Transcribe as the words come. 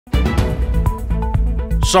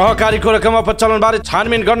सहकारीको रकम अपचलनबारे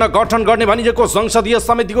छानबिन गर्न गठन गर्ने भनिएको संसदीय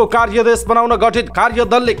समितिको कार्यदेश बनाउन गठित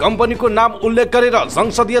कार्यदलले कम्पनीको नाम उल्लेख गरेर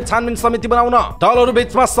संसदीय छानबिन समिति बनाउन दलहरू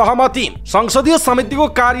बीचमा सहमति। संसदीय समितिको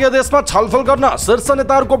कार्यदेशमा छलफल गर्न शीर्ष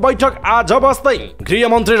नेताहरूको बैठक आज बस्दै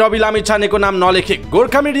गृहमन्त्री रवि लामिछानेको नाम नलेखे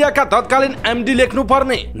गोर्खा मिडियाका तत्कालीन एमडी लेख्नु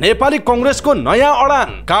पर्ने नेपाली कांग्रेसको नयाँ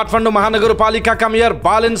अडान। काठमाडौँ महानगरपालिकाका मेयर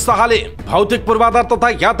बालेन शाहले भौतिक पूर्वाधार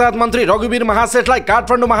तथा यातायात मन्त्री रघुवीर महासेठलाई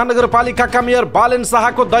काठमाडौँ महानगरपालिकाका मेयर बालेन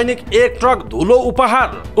शाहको दैनिक 1 ट्रक धुलो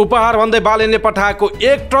उपहार भन्दै बालेनले पठाएको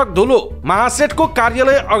 1 ट्रक धुलो महासेठको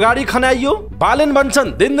कार्यालय अगाडि खन्याइयो। बालेन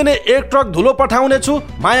भन्छन् दिनदिनै 1 ट्रक धुलो पठाउने छु,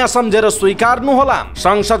 माया सम्झेर स्वीकार्नु होला।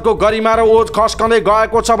 संसदको गरिमा र ओज खस्कँदै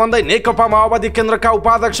गएको छ भन्दै नेकपा माओवादी केन्द्रका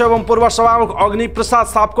उपाध्यक्ष एवं पूर्व सभामुख अग्नि प्रसाद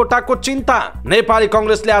सापकोटाको चिन्ता। नेपाली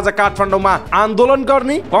कांग्रेसले आज काठमाडौँमा आन्दोलन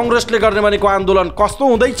गर्ने। कांग्रेसले गर्ने भनेको आन्दोलन कस्तो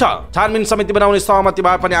हुँदैछ? छानबिन समिति बनाउने सहमति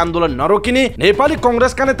भए पनि आन्दोलन नरोकिने नेपाली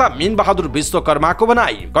कांग्रेसका नेता मीन बहादुर विश्वकर्माको भनाई।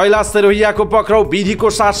 कैलाश सिरोहियाको पक्राउ विधिको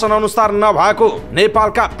शासन अनुसार नभएको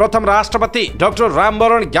नेपालका प्रथम राष्ट्रपति डाक्टर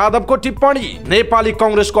रामवरण यादवको टिप्पणी। नेपाली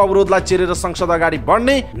कांग्रेसको अवरोधलाई चिरेर संसद अगाडि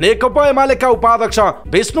बढ्ने नेकपा एमालेका उपाध्यक्ष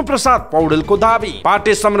विष्णु प्रसाद पौडेलको दावी।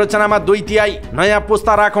 पार्टी संरचनामा 2/3 नयाँ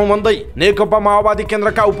पुस्ता राखौं भन्दै नेकपा माओवादी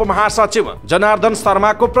केन्द्रका उपमहासचिव जनार्दन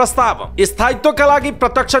शर्माको प्रस्ताव। स्थायित्वका लागि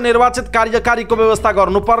प्रत्यक्ष निर्वाचित कार्यकारीको व्यवस्था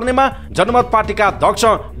गर्नुपर्नेमा जनमत पार्टीका अध्यक्ष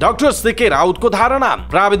डाक्टर सीके राउतको धारणा।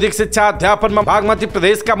 प्राविधिक शिक्षा अध्यापनमा बागमती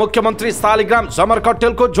प्रदेशका मुख्यमन्त्री शालिग्राम जमर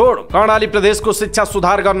कट्टेलको जोड। कर्णाली प्रदेशको शिक्षा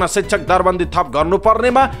सुधार गर्न शिक्षक दरबन्दी थप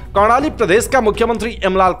गर्नुपर्नेमा कर्णाली प्रदेशका मुख्यमन्त्री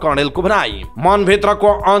एमलाल कणेलको भनाई। मनभित्रको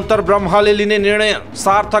अन्तर ब्रह्मले लिने निर्णय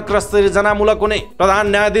सार्थक र सृजनामूलक हुने प्रधान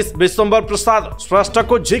न्यायाधीश विश्वम्बर प्रसाद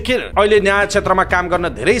श्रेष्ठको जिकिर। अहिले न्याय क्षेत्रमा काम गर्न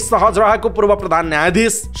धेरै सहज रहेको पूर्व प्रधान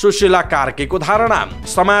न्यायाधीश सुशीला कार्कीको धारणा।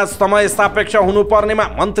 समाज समय सापेक्ष हुनुपर्नेमा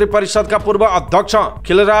मन्त्री परिषदका पूर्व अध्यक्ष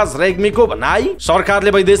खिलराज रेग्मीको भनाई।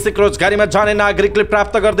 सरकारले वैदेशिक रोजगारीमा जाने नागरिकले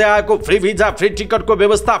प्राप्त गर्दै आएको फ्री भिजा फ्री टिकटको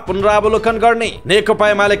व्यवस्था पुनरावलोकन गर्ने। नेकपा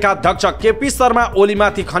एमालेका अध्यक्ष केपी शर्मा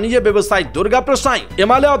ओलीमाथि खनिज व्यवसायी दुर्गा प्रसाई।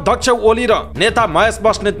 एमाले अध्यक्ष ओली र नेता महेश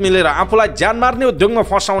बस्नेत मिलेर आफूलाई ज्यान मार्ने उद्योगमा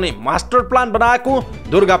फसाउने मास्टर प्लान बनाएको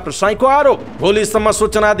दुर्गा प्रसाईको आरोप। भोलिसम्म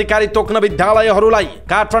सूचना अधिकारी तोक्न विद्यालयहरूलाई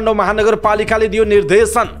काठमाडौँ महानगरपालिकाले दियो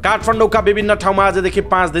निर्देशन। काठमाडौँका विभिन्न ठाउँमा आजदेखि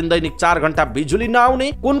 5 दिन दैनिक 4 घण्टा बिजुली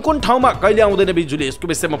नआउने। कुन ठाउँमा कहिले आउँदैन बिजुली यसको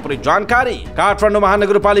विषयमा पुरै जानकारी। काठमाडौँ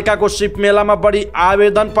महानगरपालिकाको शिप मेलामा बढी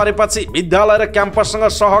आवेदन परेपछि विद्यालय र क्याम्पससँग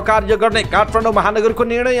सहकार्य गर्ने काठमाडौँ महानगरको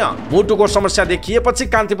निर्णय। मुटुको समस्या देखिएपछि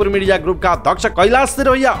कान्तिपुर मिडिया ग्रुपका अध्यक्ष कैलाश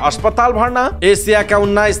सिरोहिया अस्पताल भर्ना। एसियाका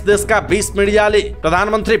 19 देशका 20 मिडियाले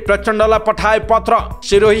प्रधानमन्त्री प्रचण्डलाई पठाए पत्र।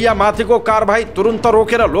 सिरोहिया माथिको कारबाही तुरुन्त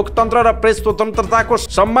रोकेर लोकतन्त्र र प्रेस स्वतन्त्रताको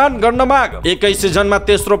सम्मान गर्न माग। एकै सिजनमा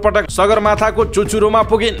तेस्रो पटक सगरमाथाको चुचुरोमा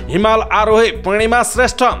पुगिन् हिमाल आरोही पूर्णिमा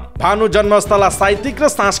श्रेष्ठ। भानु जन्मस्थललाई साहित्यिक र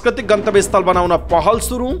सांस्कृतिक गन्तव्यस्थल बनाउन पहल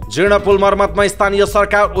सुरु। जीर्ण पुल मर्मतमा स्थानीय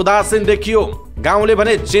सरकार उदासीन देखियो, गाउँले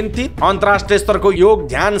भने चिन्तित। अन्तर्राष्ट्रिय स्तरको योग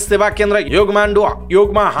ध्यान सेवा केन्द्र योगमाण्डु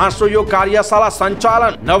योगमा हाँसो योग कार्यशाला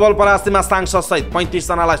सञ्चालन। नवलपरासीमा सांसद सहित 35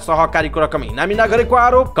 जनालाई सहकारीको रकम इनामी नगरेको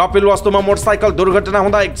आरोप। कपिलवस्तुमा मोटरसाइकल दुर्घटना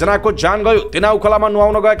हुँदा 1 जनाको ज्यान गयो। तिनाउ खोलामा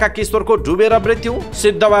नुहाउन गएका किशोरको डुबेर मृत्यु।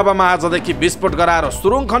 सिद्धबाबामा आजदेखि विस्फोट गराएर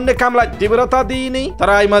सुरुङ खन्ने कामलाई तीव्रता दिइने।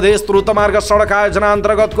 तराई मधेस द्रुतमार्ग सडक आयोजना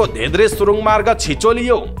अन्तर्गतको धेद्रे सुरुङ मार्ग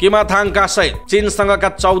छिचोलियो। किमाथाङका सहित चीनसँगका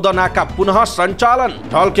 14 नाका पुनः सञ्चालन।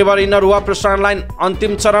 ढल्केबारी नरुवा प्रसारण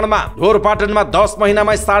अन्तिम चरणमा। ढोरपाटनमा 10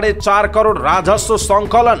 महिनामा 4.5 करोड राजस्व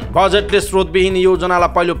संकलन। बजेटले स्रोतविहीन योजनालाई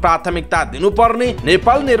पहिलो प्राथमिकता दिनुपर्ने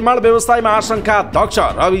नेपाल निर्माण व्यवसाय महासंघका अध्यक्ष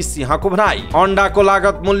रवि सिंहको भनाई। अण्डाको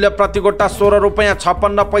लागत मूल्य प्रति गोटा 16 रुपैयाँ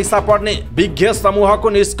 56 पैसा पर्ने विज्ञ समूहको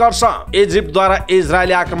निष्कर्ष। इजिप्टद्वारा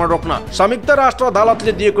इजरायली आक्रमण रोक्न संयुक्त राष्ट्र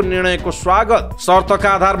अदालतले दिएको निर्णयको स्वागत। शर्तका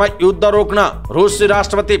आधारमा युद्ध रोक्न रुसी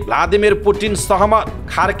राष्ट्रपति भ्लादिमिर पुटिन सहमत।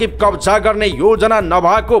 खार्किव कब्जा गर्ने योजना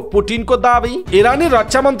नभएको पुटिनको दावी। इरानी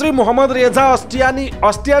रक्षा मन्त्री मोहम्मद रेजा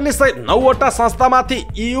अस्टियानी सहित 9 वटा संस्थामाथि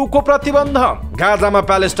EU को प्रतिबन्ध। गाजामा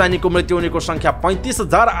प्यालेस्टाइनीको मृत्यु हुनेको संख्या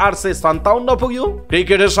 35,857 पुग्यो।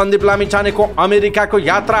 क्रिकेटर सन्दीप लामिछानेको अमेरिकाको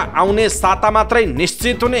यात्रा आउने साता मात्रै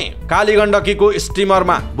निश्चित हुने। कालीगण्डकीको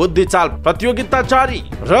स्टिमरमा बुद्धिचाल प्रतियोगिता जारी।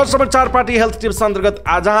 र समाचारपाटी हेल्थ टिप्स अन्तर्गत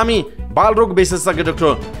आज हामी बालरोग विशेषज्ञ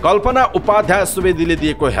डाक्टर कल्पना उपाध्याय सुवेदीले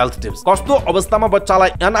दिएको हेल्थ टिप्स, कस्तो अवस्थामा बच्चालाई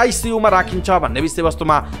NICU मा राखिन्छ भन्ने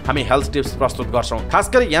विषयवस्तुमा हामी हेल्थ टिप्स प्रस्तुत गर्छौं। खास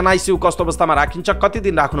गरी NICU कस्तो अवस्थामा राखिन्छ, कति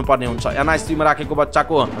दिन राख्नु पर्ने हुन्छ, NICU मा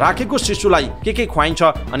राखेको शिशुलाई के खुवाइन्छ,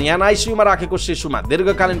 अनि NICU मा राखेको शिशुमा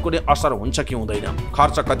दीर्घकालीन कुनै असर हुन्छ कि हुँदैन,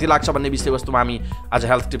 खर्च कति लाग्छ भन्ने विषयवस्तुमा हामी आज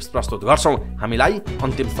हेल्थ टिप्स प्रस्तुत गर्छौं। हामीलाई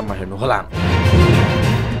अन्तिमसम्म हेर्नुहोला।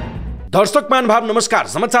 दर्शक महानुभाव नमस्कार।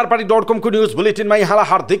 samacharpati.com को न्यूज बुलेटिनमा यहाँलाई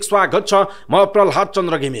हार्दिक स्वागत छ। म प्रहलाद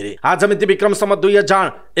चन्द्र घिमिरे। आज मिति विक्रम सम्वत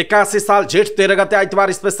 2081 साल जेठ 13 गते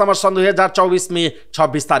आइतबार स्पेसम्म सन् 2024 मे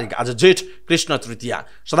 26 तारिक आज जेठ कृष्ण तृतीया।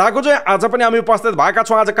 सदाको चाहिँ आज पनि हामी उपस्थित भएका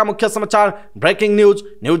छौँ आजका मुख्य समाचार, ब्रेकिङ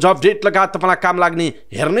न्यूज अपडेट लगायत तपाईलाई काम लाग्ने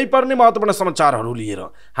हेर्नै पर्ने महत्त्वपूर्ण समाचारहरू लिएर।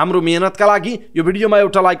 हाम्रो मेहनतका लागि यो भिडियोमा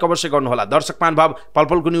एउटा लाइक अवश्य गर्नुहोला। दर्शक महानुभाव,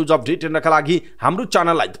 पलपलको न्यूज अपडेट हेर्नका लागि हाम्रो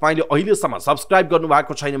च्यानललाई तपाईले अहिलेसम्म सब्स्क्राइब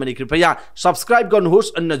गर्नुभएको छैन भने कृपया सब्स्क्राइब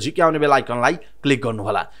गर्नुहोस् अनि नजिकै आउने बेल आइकनलाई क्लिक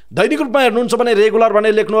गर्नुहोला। दैनिक रूपमा हेर्नुहुन्छ भने रेगुलर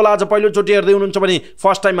भनेर लेख्नुहोला। आज पहिलोचोटि हेर्दै हुनुहुन्छ भने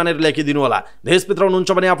फर्स्ट टाइम भनेर लेखिदिनु होला। देशभित्र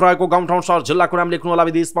हुनुहुन्छ भने आफू रहेको गाउँ ठाउँ सहर जिल्लाको नाम लेख्नुहोला।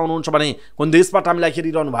 विदेशमा हुनुहुन्छ भने कुन देशबाट हामीलाई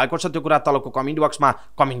हेरिरहनु भएको छ त्यो कुरा तलको कमेन्ट बक्समा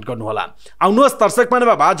कमेन्ट गर्नुहोला। आउनुहोस् दर्शक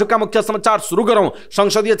महानुभाव, आजका मुख्य समाचार सुरु गरौँ।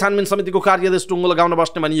 संसदीय छानबिन समितिको कार्यदेश टुङ्गो लगाउन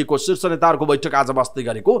बस्ने भनिएको शीर्ष नेताहरूको बैठक आज बस्दै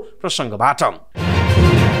गरेको प्रसङ्गबाट।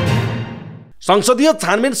 संसदीय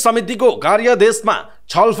छानबिन समितिको कार्यदेशमा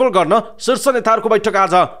छलफल गर्न शीर्ष नेताहरूको बैठक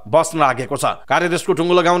आज बस्न लागेको छ। कार्यदेशको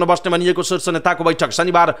टुङ्गो लगाउन बस्ने भनिएको शीर्ष नेताको बैठक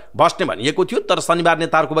शनिबार बस्ने भनिएको थियो, तर शनिबार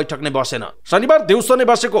नेताहरूको बैठक नै बसेन। शनिबार दिउँसो नै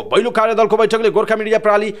बसेको पहिलो कार्यदलको बैठकले गोर्खा मिडिया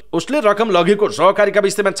प्रणाली उसले रकम लगेको सहकारीका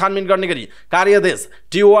विषयमा छानबिन गर्ने गरी कार्यदेश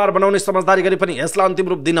टिओआर बनाउने समझदारी गरे पनि यसलाई अन्तिम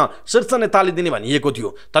रूप दिन शीर्ष नेताले दिने भनिएको थियो।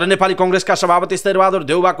 तर नेपाली कांग्रेसका सभापति शेरबहादुर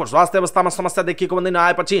देउवाको स्वास्थ्य अवस्थामा समस्या देखिएको भन्दै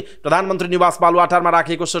नआएपछि प्रधानमन्त्री निवास बालुवाटारमा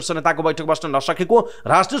राखिएको शीर्ष नेताको बैठक बस्न नसकेको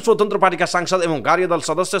राष्ट्रिय स्वतन्त्र पार्टीका सांसद एवं कार्यदल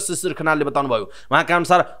सदस्य शिशिर खनालले बताउनुभयो। उहाँका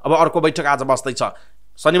अनुसार अब अर्को बैठक आज बस्दैछ।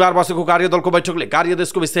 शनिबार बसेको कार्यदलको बैठकले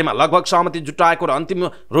कार्यदेशको विषयमा लगभग सहमति जुटाएको र अन्तिम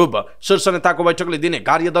रूप शीर्ष नेताको बैठकले दिने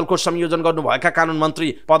कार्यदलको संयोजन गर्नुभएका कानुन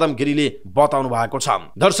मन्त्री पदम गिरीले बताउनु भएको छ।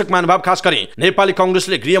 दर्शक महानुभाव, खास गरी नेपाली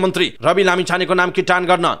कांग्रेसले गृहमन्त्री रवि लामिछानेको नाम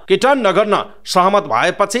किटान नगर्न सहमत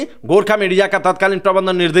भएपछि गोर्खा मिडियाका तत्कालीन प्रबन्ध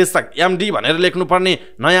निर्देशक एमडी भनेर लेख्नुपर्ने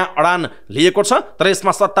नयाँ अडान लिएको छ, तर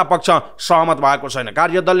यसमा सत्ता पक्ष सहमत भएको छैन।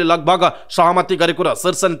 कार्यदलले लगभग सहमति गरेको र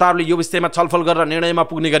शीर्ष नेताहरूले यो विषयमा छलफल गरेर निर्णयमा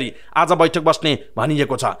पुग्ने गरी आज बैठक बस्ने भनिएको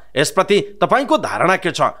छ। यसप्रति तपाईको धारणा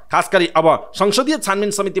के छ? खास गरी अब संसदीय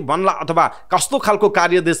छानबिन समिति बन्ला अथवा कस्तो खालको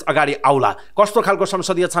कार्यदेश अगाडि आउला? कस्तो खालको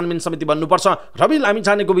संसदीय छानबिन समिति बन्नुपर्छ? रवि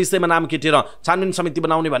लामिछानेको विषयमा नाम किटेर छानबिन समिति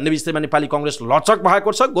बनाउने भन्ने विषयमा नेपाली कांग्रेस लचक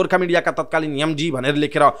भएको छ। गोर्खा मिडियाका तत्कालीन एमडी भनेर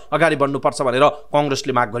लेखेर अगाडि बढ्नुपर्छ भनेर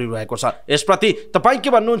कांग्रेसले माग गरिरहेको छ। यसप्रति तपाई के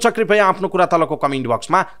भन्नुहुन्छ? कृपया आफ्नो कुरा तलको कमेन्ट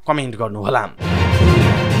बक्समा कमेन्ट गर्नुहोला।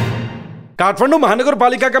 काठमाडौँ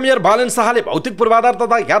महानगरपालिकाका मेयर बालेन शाहले भौतिक पूर्वाधार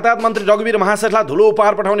तथा यातायात मन्त्री रघुवीर महासेठलाई धुलो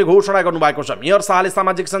उपहार पठाउने घोषणा गर्नुभएको छ। मेयर शाहले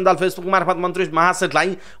सामाजिक सञ्जाल फेसबुक मार्फत मन्त्री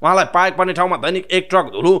महासेठलाई उहाँलाई पाएक पर्ने ठाउँमा दैनिक 1 ट्रक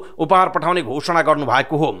धुलो उपहार पठाउने घोषणा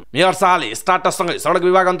गर्नुभएको हो। मेयर शाहले स्टाटससँगै सडक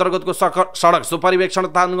विभाग अन्तर्गतको सडक सुपरिवेक्षण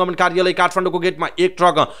तथा अनुगमन कार्यालय काठमाडौँको गेटमा 1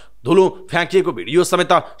 ट्रक धुलो फ्याँकिएको भिडियो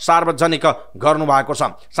समेत सार्वजनिक गर्नुभएको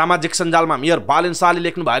छ। सामाजिक सञ्जालमा मेयर बालेन शाहले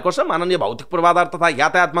लेख्नु भएको छ, माननीय भौतिक पूर्वाधार तथा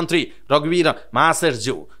यातायात मन्त्री रघुवीर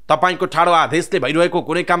महासेठज्यू, तपाईको ठाडो आदेशले भइरहेको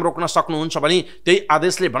कुनै काम रोक्न सक्नुहुन्छ भने त्यही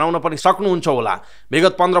आदेशले बनाउन पनि सक्नुहुन्छ होला।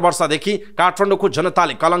 विगत 15 वर्षदेखि काठमाडौँको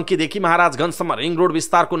जनताले कलङ्कीदेखि महाराजगञ्जसम्म रिङ रोड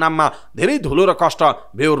विस्तारको नाममा धेरै धुलो र कष्ट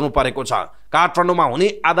बेहोर्नु परेको छ। काठमाडौँमा हुने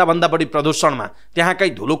आधाभन्दा बढी प्रदूषणमा त्यहाँकै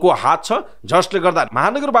धुलोको हात छ, जसले गर्दा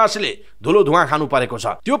महानगरवासीले धुलो धुवाँ खानु परेको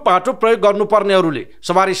छ। त्यो बाटो प्रयोग गर्नुपर्नेहरूले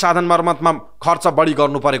सवारी साधन मर्मतमा खर्च बढी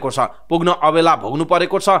गर्नु परेको छ, पुग्न अबेला भोग्नु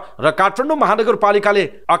परेको छ र काठमाडौँ महानगरपालिकाले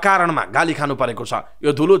अकारणमा गाली खानु परेको छ।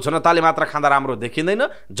 यो धुलो जनताले मात्र खाँदा राम्रो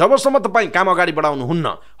देखिँदैन। जबसम्म तपाईँ काम अगाडि बढाउनुहुन्न,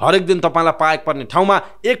 हरेक दिन तपाईँलाई पाएक पर्ने ठाउँमा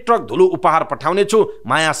 1 ट्रक धुलो उपहार पठाउने छु,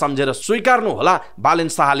 माया सम्झेर स्वीकार्नु होला। बालेन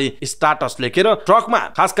शाहले स्टाटस लेखेर ट्रकमा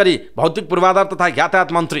खास गरी भौतिक पूर्वाधार तथा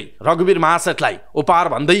यातायात मन्त्री रघुवीर महासेठलाई उपहार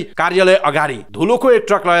भन्दै कार्यालय अगाडि धुलोको 1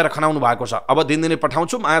 ट्रक लगाएर खनाउनु भएको छ। अब दिनदिनै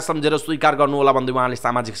पठाउँछु, माया सम्झेर स्वीकार गर्नु होला भन्दै उहाँले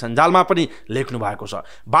सामाजिक सञ्जालमा पनि लेख्नु भएको छ।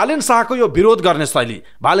 बालेन शाहको यो विरोध गर्ने शैली,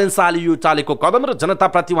 बालेन शाहले यो चालेको कदम र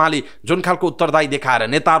जनताप्रति उहाँले जुन खालको उत्तरदायी देखाएर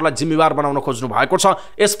नेताहरूलाई जिम्मेवार बनाउन खोज्नु भएको छ,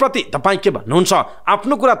 यसप्रति तपाईँ के भन्नुहुन्छ?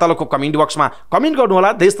 आफ्नो कुरा तलको कमेन्ट बक्समा कमेन्ट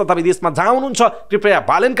गर्नुहोला। देश तथा विदेशमा जहाँ हुनुहुन्छ कृपया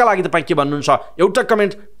बालेनका लागि तपाईँ के भन्नुहुन्छ? एउटा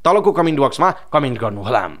कमेन्ट तलको कमेन्ट बक्समा कमेन्ट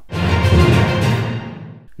गर्नुहोला।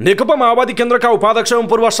 नेकपा माओवादी केन्द्रका उपाध्यक्ष एवं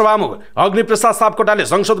पूर्व सभामुख अग्निप्रसाद सापकोटाले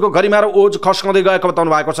संसदको गरिमा र ओज खस्काउँदै गएको बताउनु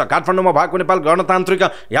भएको छ। काठमाडौँमा भएको नेपाल गणतान्त्रिक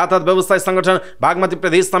यातायात व्यवसायी संगठन बागमती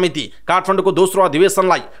प्रदेश समिति काठमाडौँको दोस्रो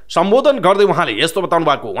अधिवेशनलाई सम्बोधन गर्दै उहाँले यस्तो बताउनु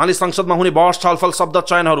भएको। उहाँले संसदमा हुने बहस छलफल शब्द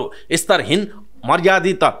चयनहरू स्तरहीन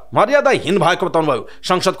मर्यादाहीन भएको बताउनुभयो।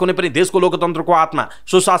 संसद कुनै पनि देशको लोकतन्त्रको आत्मा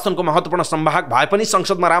सुशासनको महत्त्वपूर्ण संवाहक भए पनि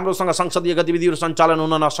संसदमा राम्रोसँग संसदीय गतिविधिहरू सञ्चालन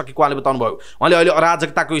हुन नसकेको उहाँले बताउनुभयो। उहाँले अहिले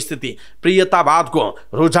अराजकताको स्थिति, प्रियतावादको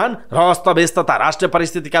रुझान र अस्तव्यस्तता राष्ट्रिय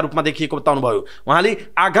परिस्थितिका रूपमा देखिएको बताउनुभयो। उहाँले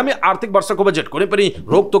आगामी आर्थिक वर्षको बजेट कुनै पनि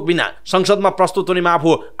रोकटोक बिना संसदमा प्रस्तुत हुनेमा आफू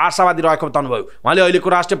आशावादी रहेको बताउनुभयो। उहाँले अहिलेको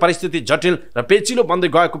राष्ट्रिय परिस्थिति जटिल र पेचिलो बन्दै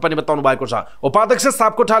गएको पनि बताउनु भएको छ। उपाध्यक्ष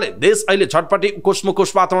सापकोटाले देश अहिले झटपटी उकुस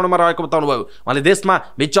मुकुस वातावरणमा रहेको बताउनुभयो। उहाँले देशमा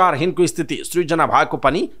विचारहीनको स्थिति सृजना भएको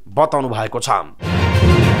पनि बताउनु भएको छ।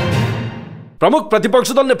 प्रमुख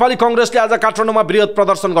प्रतिपक्षी दल नेपाली कांग्रेसले आज काठमाडौँमा बृहत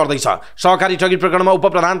प्रदर्शन गर्दैछ। सहकारी ठगी प्रकरणमा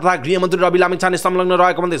उपप्रधान तथा गृहमन्त्री रवि लामिछाने संलग्न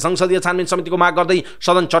रहेको भन्दै संसदीय छानबिन समितिको माग गर्दै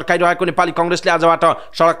सदन चर्काइरहेको नेपाली कांग्रेसले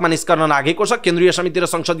आजबाट सडकमा निस्कन लागेको छ। केन्द्रीय समिति र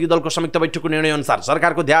संसदीय दलको संयुक्त बैठकको निर्णय अनुसार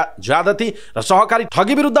सरकारको ज्यादती र सहकारी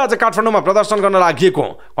ठगी विरुद्ध आज काठमाडौँमा प्रदर्शन गर्न लागि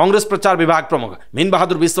कांग्रेस प्रचार विभाग प्रमुख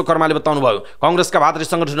मीनबहादुर विश्वकर्माले बताउनुभयो। कांग्रेसका भातृ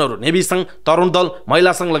संगठनहरू नेभी संघ, तरुण दल,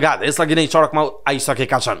 महिला संघ लगायत यसअघि नै सडकमा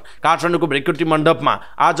आइसकेका छन्। काठमाडौँको ब्रिकेटी मण्डपमा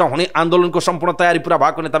आज हुने आन्दोलनको सम्पूर्ण तयारी पूरा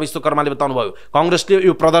भएको नेता विश्वकर्माले बताउनुभयो। कांग्रेसले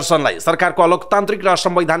यो प्रदर्शनलाई सरकारको अलोकतान्त्रिक र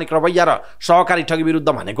असंवैधानिक रवैया र सहकारी ठगी विरुद्ध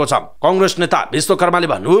भनेको छ। कांग्रेस नेता विश्वकर्माले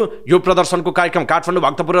भन्नुभयो, यो प्रदर्शनको कार्यक्रम काठमाडौँ,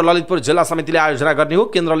 भक्तपुर र ललितपुर जिल्ला समितिले आयोजना गर्ने हो।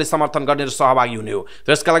 केन्द्रले समर्थन गर्ने र सहभागी हुने हो।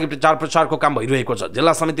 त्यसका लागि प्रचार प्रसारको काम भइरहेको छ।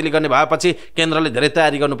 जिल्ला समितिले गर्ने भएपछि केन्द्रले धेरै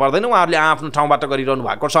तयारी गर्नु पर्दैन। उहाँहरूले आफ्नो ठाउँबाट गरिरहनु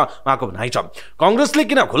भएको छ उहाँको भनाइ छ। कांग्रेसले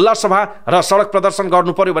किन खुल्ला सभा र सडक प्रदर्शन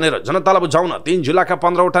गर्नु पर्यो भनेर जनतालाई बुझाउन 3 जिल्लाका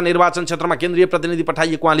 15 वटा निर्वाचन क्षेत्रमा केन्द्रीय प्रतिनिधि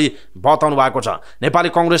पठाइएको उहाँले बताउनु भएको छ। नेपाली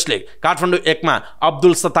कांग्रेसले काठमाडौँ 1 मा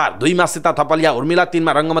अब्दुल सत्तार, 2 मा सीता थपलिया उर्मिला, 3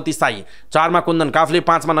 मा रंगमती साई, 4 मा कुन्दन काफ्ले,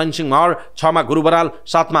 5 मा नैनसिंह महर, 6 मा गुरु बराल,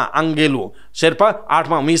 7 मा आङ्गेलु शेर्पा, 8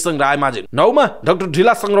 मा उमेशसिंह रायमाझी, 9 मा डाक्टर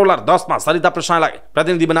ढिला संग्रौला, 10 मा सरिता प्रसादलाई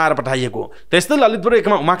प्रतिनिधि बनाएर पठाइएको। त्यस्तै ललितपुर 1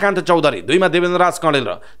 मा उमाकान्त चौधरी, 2 मा देवेन्द्रराज कणेल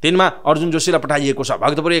र 3 मा अर्जुन जोशीलाई पठाइएको छ।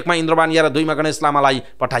 भक्तपुर 1 मा इन्द्रबानिया र 2 मा गणेश लामालाई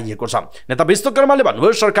पठाइएको छ। नेता विश्वकर्माले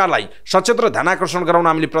भन्नुभयो, सरकारलाई सचेत र ध्यानाकर्षण गराउन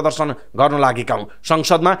हामीले प्रदर्शन गर्न लागेका हौं।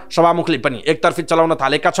 संसदमा सभामुखले पनि एकतर्फी चलाउन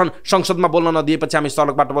थालेका छन्। संसदमा बोल्न नदिएपछि हामी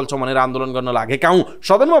सडकबाट बोल्छौं भनेर आन्दोलन गर्न लागेका हौं।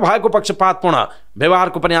 सदनमा भएको पक्षपातपूर्ण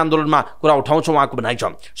व्यवहारको पनि आन्दोलनमा कुरा उठाउँछौं उहाँको भनाइ छ।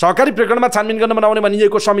 सहकारी प्रकरणमा छानबिन गर्न बनाउने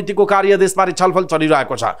भनिएको समितिको कार्यादेशबारे छलफल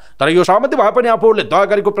चलिरहेको छ। तर यो सहमति भए पनि आफूहरूले तय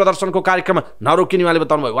गरेको प्रदर्शनको कार्यक्रम नरोकिने उहाँले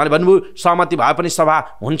बताउनुभयो। उहाँले भन्नुभयो, सहमति भए पनि सभा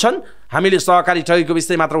हुन्छन्, हामीले सहकारी ठगीको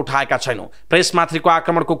विषय मात्र उठाएका छैनौं। प्रेसमाथिको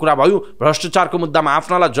आक्रमणको कुरा भयो। भ्रष्टाचारको मुद्दामा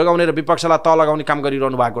आफ्नालाई जोगाउने र विपक्षलाई तल लगाउने काम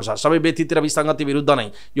गरिरहनु भएको छ। सबै व्यतिथि र विसङ्गति विरुद्ध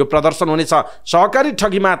नै यो प्रदर्शन हुनेछ। सहकारी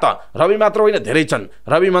ठगीमा त रवि मात्र होइन, धेरै छन्।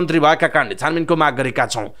 रवि मन्त्री भएका कारणले छानबिनको माग गरेका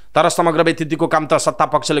छौं। तर समग्र व्यतिथिको काम त सत्ता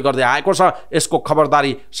पक्षले गर्दै आएको छ। यसको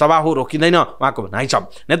खबरदारी सभा हो, रोकिँदैन उहाँको भनाइ छ।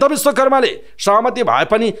 नेता विश्वकर्माले सहमति भए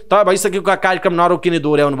पनि तय भइसकेका कार्यक्रम नरोकिने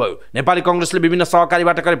दोहोर्याउनु भयो। नेपाली कांग्रेसले विभिन्न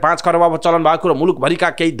सहकारीबाट करिब 5 खरब अपचलन भएको र मुलुकभरिका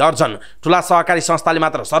केही दर्जन ठूला सहकारी संस्थाले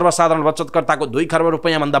मात्र सर्वसाधारण बचतकर्ताको 2 खरब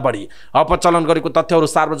रुपैयाँ भन्दा बढी अपचलन गरेको तथ्यहरू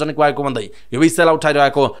सार्वजनिक भएको भन्दै यो विषयलाई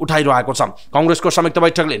उठाइरहेको छ। कांग्रेसको संयुक्त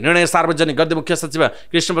बैठकले निर्णय सार्वजनिक गर्दै मुख्य सचिव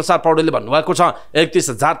कृष्णप्रसाद पौडेलले भन्नुभएको छ,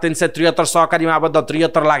 31,373 सहकारीमा आबद्ध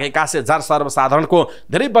 73 लाख 81,000 सर्वसाधारणको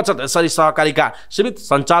धेरै बचत यसरी सहकारीका सीमित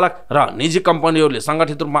सञ्चालक र निजी कम्पनीहरूले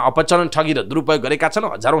संगठित रूपमा अपचलन, ठगी र दुरुपयोग गरेका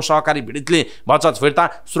छन्। हजारौं सहकारी पीडितले बचत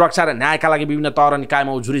फिर्ता, सुरक्षा र न्यायका लागि विभिन्न तह र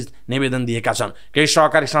निकायमा उजुरी निवेदन दिएका छन्। केही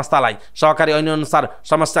सहकारी संस्थालाई सहकारी ऐन अनुसार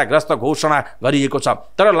समस्याग्रस्त घोषणा गरिएको छ।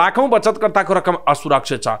 तर लाखौं बचतकर्ताको रकम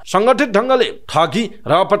असुरक्षित छ। संगठित ढंगले ठगी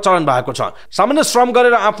र अपचलन भएको छ। सामान्य श्रम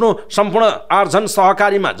गरेर आफ्नो सम्पूर्ण आर्जन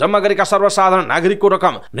सहकारीमा जम्मा गरेका सर्वसाधारण नागरिकको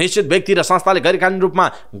रकम निश्चित व्यक्ति र संस्थाले गैरकानूनी रूपमा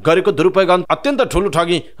गरेको दुरुपयोग अत्यन्त ठूलो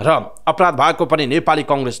ठगी र अपराध भएको पनि नेपाली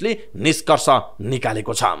कांग्रेसले निष्कर्ष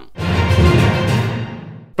निकालेको छ।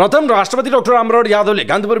 प्रथम राष्ट्रपति डाक्टर रामवरण यादवले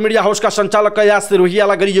कान्तिपुर मिडिया हाउसका सञ्चालक कैलाश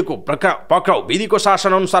सिरोहियालाई गरिएको पक्राउ विधिको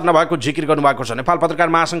शासन अनुसार नभएको जिकिर गर्नुभएको छ। नेपाल पत्रकार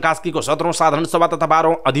महासंघ कास्कीको 17औं साधारण सभा तथा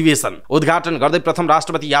 12औं अधिवेशन उद्घाटन गर्दै प्रथम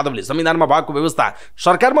राष्ट्रपति यादवले संविधानमा भएको व्यवस्था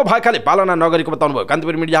सरकारमा भएकाले पालना नगरेको बताउनुभयो।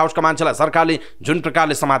 कान्तिपुर मिडिया हाउसका मान्छेलाई सरकारले जुन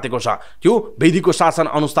प्रकारले समातेको छ त्यो विधिको शासन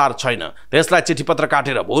अनुसार छैन। त्यसलाई चिठी पत्र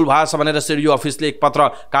काटेर भूल भएछ भनेर सिडिओ अफिसले एक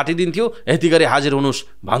पत्र काटिदिन्थ्यो, यति गरी हाजिर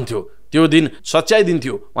हुनुस् भन्थ्यो। त्यो दिन सच्याइ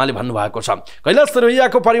दिन्थ्यो उहाँले भन्नुभएको छ। कैलाश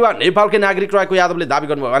सिरोहियाको परिवार नेपालकै नागरिक रहेको यादवले दाबी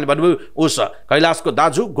गर्नुभयो। उहाँले भन्नुभयो, उस कैलाशको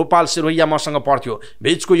दाजु गोपाल सिरोहिया मसँग पढ्थ्यो।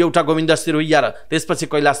 बीचको एउटा गोविन्द सिरोहिया र त्यसपछि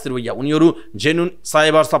कैलाश सिरोहिया, उनीहरू जेनुन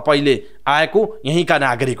 100 वर्ष पहिले आएको यहीँका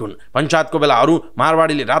नागरिक हुन्। पञ्चायतको बेला अरू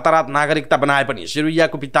मारवाडीले रातारात नागरिकता बनाए पनि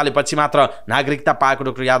सिरोहियाको पिताले पछि मात्र नागरिकता पाएको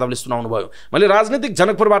डाक्टर यादवले सुनाउनु भयो। मैले राजनीतिक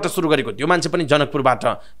जनकपुरबाट सुरु गरेको, त्यो मान्छे पनि जनकपुरबाट।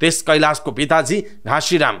 त्यस कैलाशको पिताजी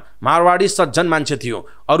घाँसीराम मारवाडी सज्जन मान्छे थियो।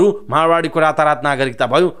 अरू मारवाडीको रातारात नागरिकता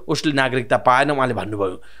भयो, उसले नागरिकता पाएन उहाँले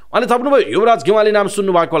भन्नुभयो। उहाँले थप्नुभयो, युवराज गेवाली नाम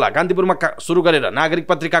सुन्नु भएको होला। कान्तिपुरमा सुरु गरेर नागरिक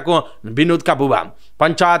पत्रिकाको विनोदका बुबा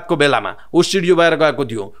पञ्चायतको बेलामा ऊ सिडियो भएर गएको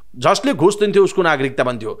थियो। जसले घुस दिन्थ्यो उसको नागरिकता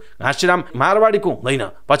बन्थ्यो। घाँसीराम मारवाडीको हुँदैन,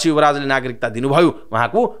 पछि युवराजले नागरिकता दिनुभयो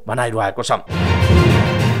उहाँको भनाइरहेको छ।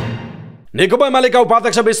 नेकपा एमालेका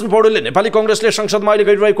उपाध्यक्ष विष्णु पौडेलले नेपाली कांग्रेसले संसदमा अहिले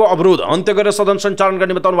गरिरहेको अवरोध अन्त्य गरेर सदन सञ्चालन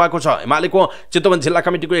गर्ने बताउनु भएको छ। एमालेको चितवन जिल्ला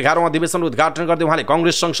कमिटीको 11औं अधिवेशन उद्घाटन गर्दै उहाँले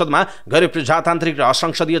कांग्रेस संसदमा गैर प्रजातान्त्रिक र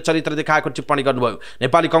असंसदीय चरित्र देखाएको टिप्पणी गर्नुभयो।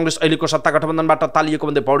 नेपाली कांग्रेस अहिलेको सत्ता गठबन्धनबाट तालिएको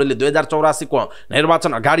भन्दै पौडेलले 2084 को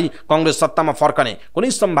निर्वाचन अगाडि कांग्रेस सत्तामा फर्कने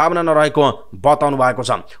कुनै सम्भावना नरहेको बताउनु भएको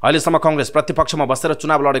छ। अहिलेसम्म कांग्रेस प्रतिपक्षमा बसेर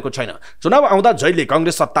चुनाव लडेको छैन। चुनाव आउँदा जहिले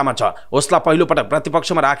कांग्रेस सत्तामा छ उसलाई पहिलो पटक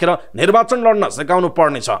प्रतिपक्षमा राखेर निर्वाचन लड्न सिकाउनु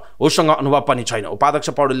पर्नेछ, उसँग अनुभव पनि छैन। उपाध्यक्ष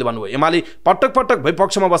पौडेलले भन्नुभयो एमाले पटक पटक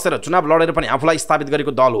विपक्षमा बसेर चुनाव लडेर पनि आफूलाई स्थापित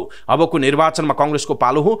गरेको दल हो। अबको निर्वाचनमा कांग्रेसको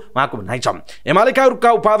पालो हो, उहाँको भनाइ छ।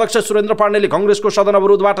 एमालेका उपाध्यक्ष सुरेन्द्र पाण्डेले कांग्रेसको सदन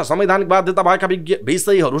अवरोधबाट संवैधानिक बाध्यता भएका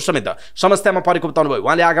विषयहरू समेत समस्यामा परेको बताउनुभयो।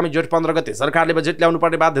 उहाँले आगामी जेठ 15 गते सरकारले बजेट ल्याउनु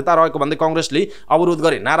पर्ने बाध्यता रहेको भन्दै कांग्रेसले अवरोध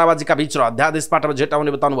गरे नाराबाजीका बीच र अध्यादेशबाट बजेट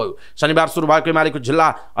आउने बताउनुभयो। शनिबार सुरु भएको एमालेको जिल्ला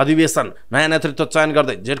अधिवेशन नयाँ नेतृत्व चयन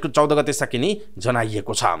गर्दै जेठको 14 गते सकिने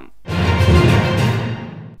जनाइएको छ।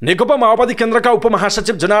 नेकपा माओवादी केन्द्रका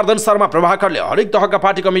उपमहासचिव जनार्दन शर्मा प्रभाकरले हरेक तहका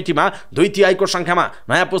पार्टी कमिटीमा 2/3 को संख्यामा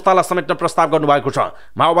नयाँ पुस्तालाई समेट्न प्रस्ताव गर्नुभएको छ।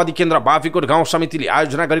 माओवादी केन्द्र बाफीकोट गाउँ समितिले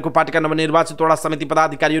आयोजना गरेको पार्टीका नवनिर्वाचित वडा समिति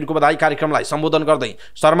पदाधिकारीहरूको बधाई कार्यक्रमलाई सम्बोधन गर्दै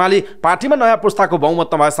शर्माले पार्टीमा नयाँ पुस्ताको बहुमत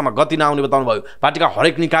नभएसम्म गति नआउने बताउनुभयो। पार्टीका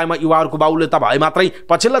हरेक निकायमा युवाहरूको बाहुल्यता भए मात्रै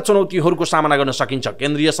पछिल्ला चुनौतीहरूको सामना गर्न सकिन्छ।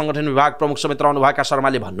 केन्द्रीय संगठन विभाग प्रमुख समेत रहनुभएका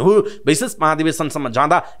शर्माले भन्नुभयो विशेष महाधिवेशनसम्म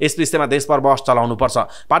जाँदा यस विषयमा देशभर बहस चलाउनुपर्छ।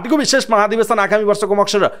 पार्टीको विशेष महाधिवेशन आगामी वर्षको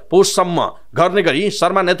मक्सर पोषसम्म गर्ने गरी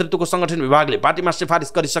शर्मा नेतृत्वको संगठन विभागले पार्टीमा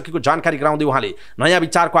सिफारिस गरिसकेको जानकारी गराउँदै उहाँले नयाँ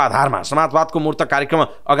विचारको आधारमा समाजवादको मूर्त कार्यक्रम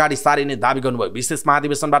अगाडि सारिने दावी गर्नुभयो। विशेष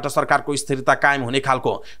महाधिवेशनबाट सरकारको स्थिरता कायम हुने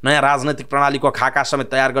खालको नयाँ राजनैतिक प्रणालीको खाका समेत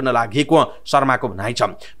तयार गर्न लागेको शर्माको भनाइ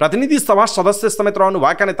छ। प्रतिनिधि सभा सदस्य समेत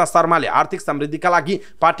रहनुभएका नेता शर्माले आर्थिक समृद्धिका लागि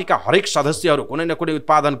पार्टीका हरेक सदस्यहरू कुनै न कुनै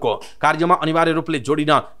उत्पादनको कार्यमा अनिवार्य रूपले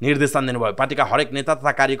जोडिन निर्देशन दिनुभयो। पार्टीका हरेक नेता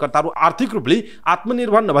तथा कार्यकर्ताहरू आर्थिक रूपले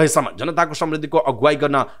आत्मनिर्भर नभएसम्म जनताको समृद्धिको अगुवाई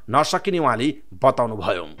गर्न नसकिने उहाँले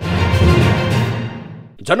बताउनुभयो।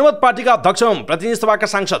 जनमत पार्टीका अध्यक्ष एवं प्रतिनिधि सभाका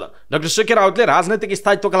सांसद डाक्टर शेखर राउतले राजनैतिक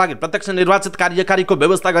स्थायित्वका लागि प्रत्यक्ष निर्वाचित कार्यकारीको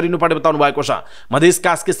व्यवस्था गरिनुपर्ने बताउनु भएको छ। मधेस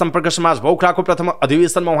कास्की सम्पर्क समाज भौखराको प्रथम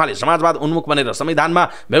अधिवेशनमा उहाँले समाजवाद उन्मुख बनेर संविधानमा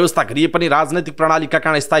व्यवस्था गरिए पनि राजनैतिक प्रणालीका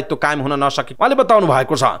कारण स्थायित्व कायम हुन नसके उहाँले बताउनु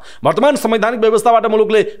भएको छ। वर्तमान संवैधानिक व्यवस्थाबाट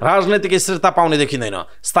मुलुकले राजनैतिक स्थिरता पाउने देखिँदैन।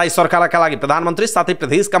 स्थायी सरकारका लागि प्रधानमन्त्री साथै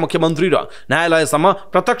प्रदेशका मुख्यमन्त्री र न्यायालयसम्म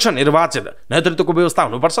प्रत्यक्ष निर्वाचित नेतृत्वको व्यवस्था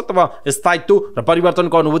हुनुपर्छ, तब स्थायित्व र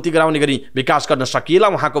परिवर्तनको अनुभूति गराउने गरी विकास गर्न सकिएला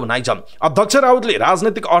उहाँको भनाइ छ। अध्यक्ष राउतले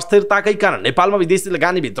राजनैतिक अस्थिरताकै कारण नेपालमा विदेशी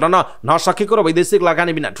लगानी भित्रन नसकेको र वैदेशिक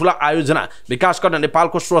लगानी बिना ठूला आयोजना विकास गर्न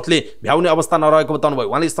नेपालको स्रोतले भ्याउने अवस्था नरहेको बताउनुभयो।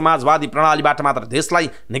 उहाँले समाजवादी प्रणालीबाट मात्र देशलाई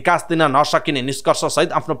निकास दिन नसकिने निष्कर्ष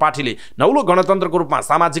सहित आफ्नो पार्टीले नौलो गणतन्त्रको रूपमा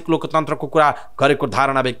सामाजिक लोकतन्त्रको कुरा गरेको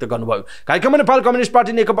धारणा व्यक्त गर्नुभयो। कार्यक्रममा नेपाल कम्युनिस्ट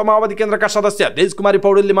पार्टी नेकपा माओवादी केन्द्रका सदस्य तेजकुमारी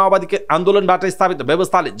पौडेलले माओवादी आन्दोलनबाट स्थापित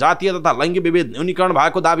व्यवस्थाले जातीय तथा लैङ्गिक विभेद न्यूनीकरण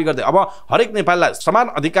भएको दावी गर्दै अब हरेक नेपालीलाई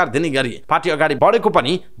समान अधिकार दिने गरी पार्टी अगाडि बढेको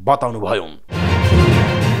पनि बताउनुभयो।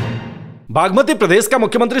 बागमती प्रदेशका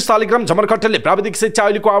मुख्यमन्त्री शालिग्राम झमरखट्टेले प्राविधिक शिक्षा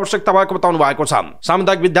अहिलेको आवश्यकता भएको बताउनु भएको छ।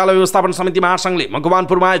 सामुदायिक विद्यालय व्यवस्थापन समिति महासंघले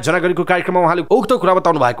मकवानपुरमा आयोजना गरेको कार्यक्रममा उहाँले उक्त कुरा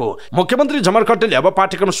बताउनु भएको। मुख्यमन्त्री झमरखट्टेले अब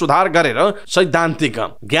पाठ्यक्रम सुधार गरेर सैद्धान्तिक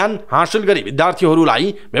ज्ञान हासिल गरी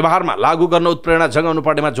विद्यार्थीहरूलाई व्यवहारमा लागू गर्न उत्प्रेरणा जगाउनु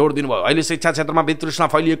पर्नेमा जोड दिनुभयो। अहिले शिक्षा क्षेत्रमा वितृष्णा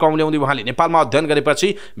फैलिएको औल्याउँदै उहाँले नेपालमा अध्ययन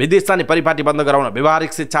गरेपछि विदेश जाने परिपाटी बन्द गराउन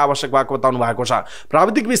व्यावहारिक शिक्षा आवश्यक भएको बताउनु भएको छ।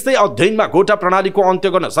 प्राविधिक विषय अध्ययनमा गोटा प्रणालीको अन्त्य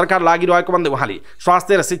गर्न सरकार लागिरहेको भन्दै उहाँले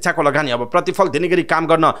स्वास्थ्य र शिक्षाको लगानी प्रतिफल दिने गरी काम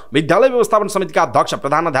गर्न विद्यालय व्यवस्थापन समितिका अध्यक्ष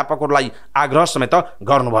प्रधानाध्यापकहरूलाई आग्रह समेत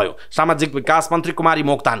गर्नुभयो। सामाजिक विकास मन्त्री कुमारी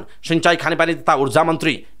मोक्तान, सिंचाई खानेपानी तथा ऊर्जा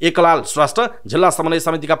मन्त्री एकलाल श्रेष्ठ, जिल्ला समन्वय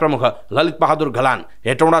समितिका प्रमुख ललित बहादुर घलान,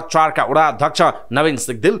 हेटौँडा 4 का वडा अध्यक्ष नवीन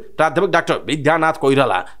सिगदिल, प्राध्यापक डाक्टर विद्यानाथ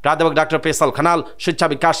कोइराला, प्राध्यापक डाक्टर पेशल खनाल, शिक्षा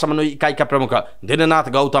विकास समन्वय इकाइका प्रमुख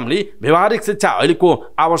दिननाथ गौतमले व्यावहारिक शिक्षा अहिलेको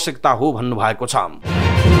आवश्यकता हो भन्नुभएको छ।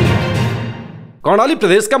 कर्णाली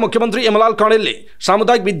प्रदेशका मुख्यमन्त्री एमलाल कणेलले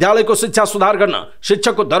सामुदायिक विद्यालयको शिक्षा सुधार गर्न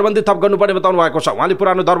शिक्षकको दरबन्दी थप गर्नुपर्ने बताउनु भएको छ। उहाँले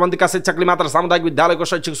पुरानो दरबन्दीका शिक्षकले मात्र सामुदायिक विद्यालयको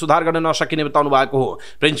शैक्षिक सुधार गर्न नसकिने बताउनु भएको हो।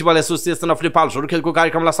 प्रिन्सिपल एसोसिएसन अफ नेपाल सुर्खेलको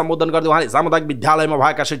कार्यक्रमलाई सम्बोधन गर्दै उहाँले सामुदायिक विद्यालयमा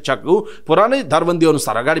भएका शिक्षकको पुरानै दरबन्दी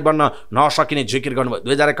अनुसार अगाडि बढ्न नसकिने जिकिर गर्नुभयो।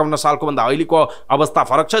 2051 सालको भन्दा अहिलेको अवस्था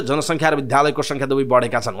फरक छ। जनसङ्ख्या र विद्यालयको संख्या दुवै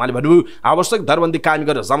बढेका छन्। उहाँले भन्नुभयो आवश्यक दरबन्दी कायम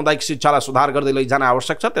गरेर सामुदायिक शिक्षालाई सुधार गर्दै लैजान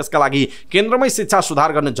आवश्यक छ। त्यसका लागि केन्द्रमै शिक्षा सुधार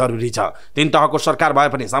गर्न जरुरी छ। 3 तहको तहको सरकार भए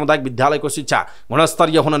पनि सामुदायिक विद्यालयको शिक्षा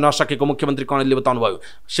गुणस्तरीय हुन नसकेको मुख्यमन्त्री कणेलले बताउनुभयो।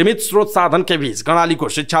 सीमित स्रोत साधनकै बीच कर्णालीको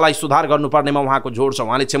शिक्षालाई सुधार गर्नुपर्नेमा उहाँको जोड छ।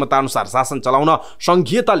 उहाँले क्षमताअनुसार शासन चलाउन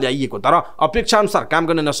संघीयता ल्याइएको तर अपेक्षाअनुसार काम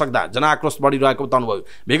गर्न नसक्दा जनआक्रोश बढिरहेको बताउनुभयो।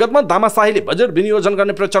 विगतमा दामाशाहीले बजेट विनियोजन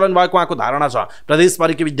गर्ने प्रचलन भएको उहाँको धारणा छ।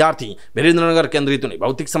 प्रदेशभरिकै विद्यार्थी वीरेन्द्रनगर केन्द्रित हुने,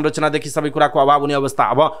 भौतिक संरचनादेखि सबै कुराको अभाव हुने अवस्था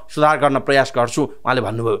अब सुधार गर्न प्रयास गर्छु उहाँले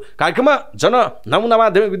भन्नुभयो। कार्यक्रममा जन नमुना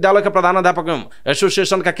माध्यमिक विद्यालयका प्रधानाध्यापक एवं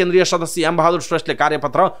एसोसिएसनका केन्द्रीय सदस्य एम बहादुर श्रेष्ठले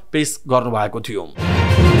कार्यपत्र पेश गर्नुभएको थियो।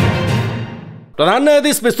 प्रधान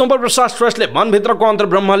न्यायाधीश विष्णुवर प्रसाद श्रेष्ठले मनभित्रको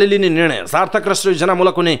अन्तर्ब्रह्मले लिने निर्णय सार्थक र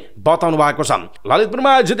सृजनामूलक हुने बताउनु भएको छ। ललितपुरमा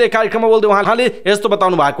आयोजित एक कार्यक्रममा बोल्दै उहाँले यस्तो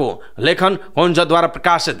बताउनु भएको। लेखन होन्जद्वारा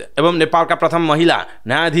प्रकाशित एवं नेपालका प्रथम महिला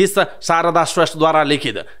न्यायाधीश शारदा श्रेष्ठद्वारा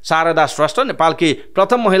लिखित शारदा श्रेष्ठ नेपालकी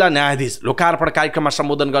प्रथम महिला न्यायाधीश लोकार्पण कार्यक्रममा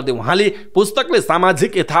सम्बोधन गर्दै उहाँले पुस्तकले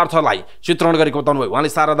सामाजिक यथार्थलाई चित्रण गरेको बताउनुभयो। उहाँले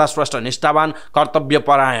शारदा श्रेष्ठ निष्ठावान,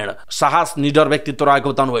 कर्तव्यपरायण, साहस, निडर व्यक्तित्व रहेको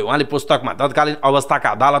बताउनुभयो। उहाँले पुस्तकमा तत्कालीन अवस्थाका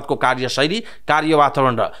अदालतको कार्यशैली, कार्य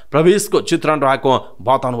वातावरण र प्रवेशको चित्रण रहेको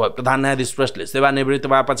बताउनुभयो। प्रधान न्यायाधीश श्रेष्ठले सेवानिवृत्त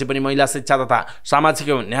भएपछि पनि महिला शिक्षा तथा सामाजिक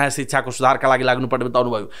एवं न्याय शिक्षाको सुधारका लागि लाग्नुपर्ने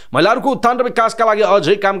बताउनुभयो। महिलाहरूको उत्थान र विकासका लागि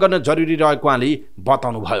अझै काम गर्न जरुरी रहेको उहाँले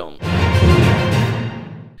बताउनुभयो।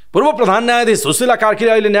 पूर्व प्रधान न्यायाधीश सुशीला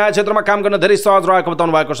कार्कीले अहिले न्याय क्षेत्रमा काम गर्न धेरै सहज रहेको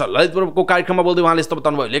बताउनु भएको छ। ललितपुरको कार्यक्रममा बोल्दै उहाँले यस्तो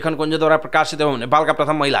बताउनुभयो। लेखन कुञ्जद्वारा प्रकाशित एवं नेपालका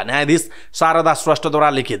प्रथम महिला न्यायाधीश शारदा श्रेष्ठद्वारा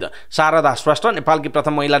लिखित शारदा श्रेष्ठ नेपालकी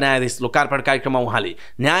प्रथम महिला न्यायाधीश लोकार्पण कार्यक्रममा उहाँले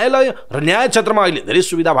न्यायालय र न्याय क्षेत्रमा अहिले धेरै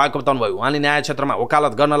सुविधा भएको बताउनुभयो। उहाँले न्याय क्षेत्रमा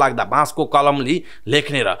वकालत गर्न लाग्दा बाँसको कलमले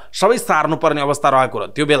लेख्ने र सबै सार्नुपर्ने अवस्था रहेको र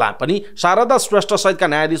त्यो बेला पनि शारदा श्रेष्ठ सहितका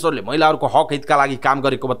न्यायाधीशहरूले महिलाहरूको हक हितका लागि काम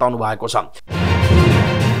गरेको बताउनु भएको छ।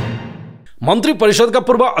 मन्त्री परिषदका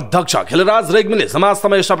पूर्व अध्यक्ष खिलराज रेग्मीले समाज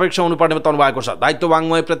समय सापेक्ष हुनुपर्ने बताउनु भएको छ। दायित्व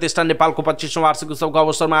वाङ्मय प्रतिष्ठान नेपालको 25औं वार्षिक उत्सवको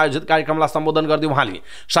अवसरमा आयोजित कार्यक्रमलाई सम्बोधन गर्दै उहाँले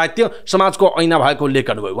साहित्य समाजको ऐना भएको उल्लेख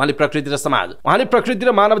गर्नुभयो। उहाँले प्रकृति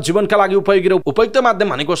र मानव जीवनका लागि उपयोगी र उपयुक्त माध्यम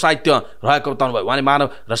भनेको साहित्य रहेको बताउनुभयो। उहाँले मानव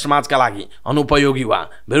र समाजका लागि अनुपयोगी वा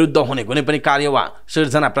विरुद्ध हुने कुनै पनि कार्य वा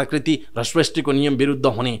सिर्जना प्रकृति र सृष्टिको नियम विरुद्ध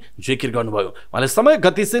हुने जिकिर गर्नुभयो। उहाँले समय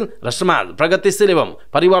गतिशील र समाज प्रगतिशील एवं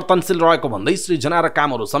परिवर्तनशील रहेको भन्दै सृजना र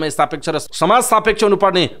कामहरू समय सापेक्ष र समाज सापेक्ष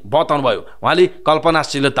हुनुपर्ने बताउनुभयो। उहाँले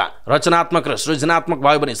कल्पनाशीलता, रचनात्मक र सृजनात्मक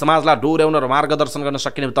भयो भने समाजलाई डोर्याउन र मार्गदर्शन गर्न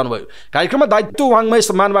सकिने बताउनुभयो। कार्यक्रममा दायित्व वाङ्मय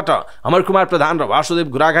सम्मानबाट अमर कुमार प्रधान र वासुदेव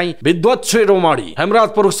गुरागाई, विद्वत शिरोमणि हेमराज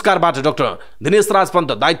पुरस्कारबाट डाक्टर दिनेश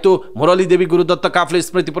राजपन्त, दायित्व मुरली देवी गुरुदत्त काफ्ले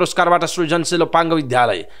स्मृति पुरस्कारबाट सृजनशील पाङ्ग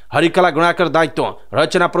विद्यालय, हरिकला गुणाकर दायित्व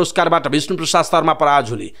रचना पुरस्कारबाट विष्णु प्रसाद शर्मा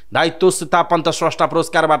पराजुली, दायित्व सीता पन्त स्रष्टा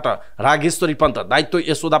पुरस्कारबाट रागेश्वरी पन्त, दायित्व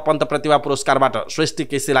यशोदा पन्त प्रतिभा पुरस्कारबाट सृष्टि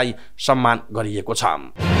केसीलाई सम्मान गरिएको छ।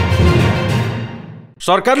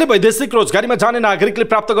 सरकारले वैदेशिक रोजगारीमा जाने नागरिकले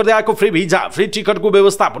प्राप्त गर्दै आएको फ्री भिजा, फ्री टिकटको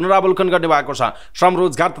व्यवस्था पुनरावलोकन गर्ने भएको छ। श्रम,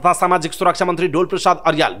 रोजगार तथा सामाजिक सुरक्षा मन्त्री Dolprasad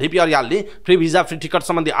Aryal DP अर्यालले free visa, free ticket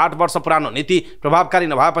सम्बन्धी 8 वर्ष पुरानो नीति प्रभावकारी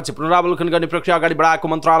नभएपछि पुनरावलोकन गर्ने प्रक्रिया अगाडि बढाएको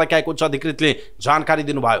मन्त्रालयका एक उच्च अधिकृतले जानकारी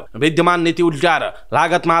दिनुभयो। विद्यमान नीति उल्टाएर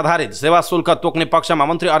लागतमा आधारित सेवा शुल्क तोक्ने पक्षमा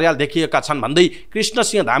मन्त्री अर्याल देखिएका छन् भन्दै कृष्ण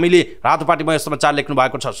सिंह धामीले रातोपाटीमा समाचार लेख्नु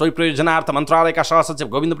भएको छ। सोही प्रयोजनार्थ मन्त्रालयका सहसचिव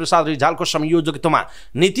गोविन्द प्रसाद रिजालको संयोजकत्वमा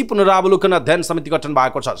नीति पुनरावलोकन अध्ययन समिति गठन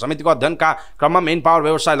भएको छ। समितिको अध्ययनका क्रममा मेन पावर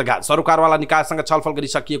व्यवसाय लगायत सरकारवाला निकायसँग छलफल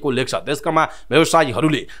गरिसकिएको उल्लेख छ। त्यसमा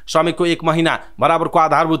व्यवसायीहरूले श्रमिकको 1 महिना बराबरको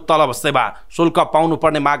आधारभूत तलब सेवा शुल्क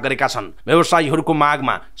पाउनुपर्ने माग गरेका छन्। व्यवसायीहरूको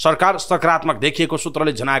मागमा सरकार सकारात्मक देखिएको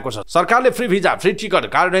सूत्रले जनाएको छ। सरकारले फ्री भिजा, फ्री टिकट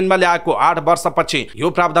कार्यान्वयनमा ल्याएको 8 वर्षपछि यो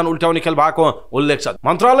प्रावधान उल्टाउने खेल भएको उल्लेख छ।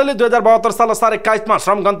 मन्त्रालयले 2072 साल असार 21 मा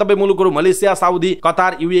श्रम गन्तव्य मुलुकहरू Malaysia, Saudi,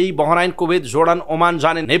 Qatar, UAE, Bahrain, Kuwait, Jordan, Oman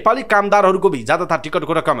जाने नेपाली कामदारहरूको भिजा तथा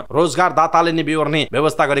टिकटको रकम रोजगारदाताले नै बेहोर्ने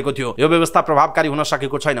व्यवस्था गरेको थियो। यो व्यवस्था प्रभावकारी हुन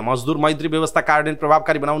सकेको छैन। मजदुर मैत्री व्यवस्था कार्यान्वयन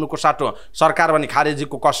प्रभावकारी बनाउनुको साटो सरकार भने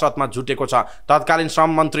खारेजीको कसरतमा जुटेको छ। तत्कालीन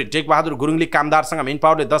श्रम मन्त्री टेकबहादुर गुरुङले कामदारसँग मेन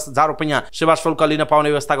पावरले 10,000 रुपैयाँ सेवा शुल्क लिन पाउने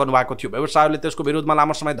व्यवस्था गर्नुभएको थियो। व्यवसायीहरूले त्यसको विरोधमा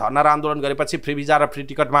लामो समय धरना र आन्दोलन गरेपछि फ्री भिजा र फ्री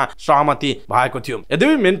टिकटमा सहमति भएको थियो।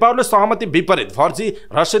 यद्यपि मेन पावरले सहमति विपरीत फर्जी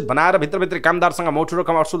रसिद बनाएर भित्रभित्रै कामदारसँग मोटो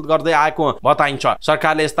रकम असुल गर्दै आएको बताइन्छ।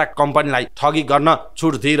 सरकारले यस्ता कम्पनीलाई ठगी गर्न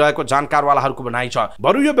छुट दिइरहेको जानकारवालाहरूको भनाइ छ।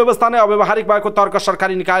 बरु यो व्यवस्था नै अव्यावहारिक भएको तर्क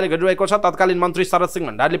सरकारी निकायले गरिरहेको छ। तत्कालीन मन्त्री शरद सिंह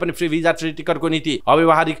भण्डारीले पनि फ्री भिजा, फ्री टिकटको नीति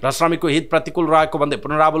अव्यावहारिक र श्रमिकको हित प्रतिकूल रहेको भन्दै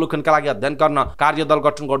पुनरावलोकनका लागि अध्ययन गर्न कार्यदल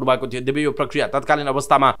गठन गर्नुभएको थियो। यद्यपि यो प्रक्रिया तत्कालीन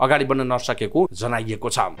अवस्थामा अगाडि बढ्न नसकेको जनाइएको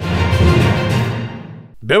छ।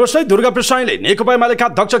 व्यवसायी दुर्गा प्रसाईले नेकपा एमालेका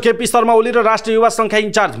अध्यक्ष केपी शर्मा ओली र राष्ट्रिय युवा संघका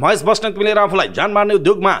इन्चार्ज महेश बस्नेत मिलेर आफूलाई जान मार्ने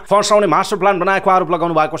उद्योगमा फर्साउने मास्टर प्लान बनाएको आरोप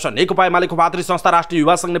लगाउनु भएको छ। नेकपा एमालेको भातृ संस्था राष्ट्रिय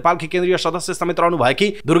युवा संघ नेपालकी केन्द्रीय सदस्य समेत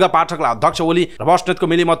रहनुभएकी दुर्गा पाठकलाई अध्यक्ष ओली र बस्नेतको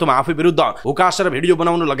मिलिमतोमा आफू विरुद्ध उकासेर भिडियो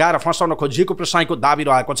बनाउन लगाएर फर्साउन खोजिएको प्रसाईको दाबी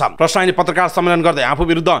रहेको छ। प्रसाईले पत्रकार सम्मेलन गर्दै आफू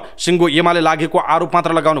विरुद्ध सिङ्गो एमाले लागेको आरोप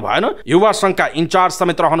मात्र लगाउनु भएन, युवा संघका इन्चार्ज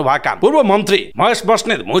समेत रहनुभएका पूर्व मन्त्री महेश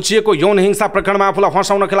बस्नेत मुछिएको यौन हिंसा प्रकरणमा आफूलाई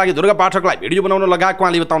फर्साउनका लागि दुर्गा पाठकलाई भिडियो बनाउन लगाएको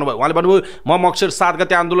उहाँले बताउनुभयो। उहाँले भन्नुभयो, म मक्सिर 7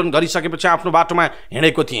 गते आन्दोलन गरिसकेपछि आफ्नो बाटोमा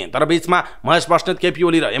हिँडेको थिएँ, तर बीचमा महेश बस्नेत, केपी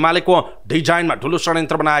ओली र एमालेको डिजाइनमा ठुलो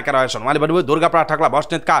षड्यन्त्र बनाएका रहेछन्। उहाँले भन्नुभयो, दुर्गा पाठकलाई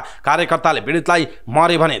बस्नेतका कार्यकर्ताले पीडितलाई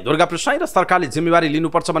मरे भने दुर्गा प्रसाई र सरकारले जिम्मेवारी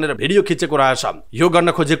लिनुपर्छ भनेर भिडियो खिचेको रहेछ। यो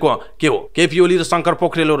गर्न खोजेको के हो? केपी ओली र शङ्कर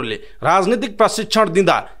पोखरेलहरूले राजनीतिक प्रशिक्षण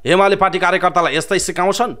दिँदा एमाले पार्टी कार्यकर्तालाई यस्तै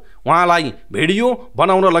सिकाउँछन्। उहाँलाई भिडियो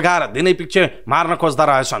बनाउन लगाएर दिनै पिच्छे मार्न खोज्दा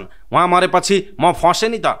रहेछन्। उहाँ मरेपछि म फसेँ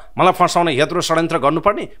नि त, मलाई फसाउने यत्रो षड्यन्त्र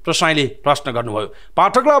गर्नुपर्ने? प्रसाईले प्रश्न गर्नुभयो।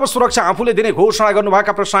 पाठकलाई अब सुरक्षा आफूले दिने घोषणा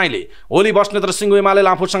गर्नुभएका प्रसाईले ओली, बस्नेत र सिङ्गो एमाले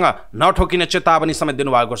आफूसँग नठोकिने चेतावनी समेत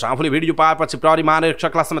दिनुभएको छ। आफूले भिडियो पाएपछि प्रहरी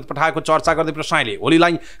महानिरीक्षकलाई समेत पठाएको चर्चा गर्दै प्रसाईले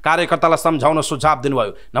ओलीलाई कार्यकर्तालाई सम्झाउन सुझाव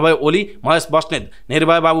दिनुभयो। नभए ओली, महेश बस्नेत,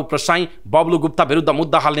 निर्भय बाबु प्रसाई, बब्लु गुप्ता विरुद्ध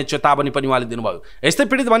मुद्दा हाल्ने चेतावनी पनि उहाँले दिनुभयो। यस्तै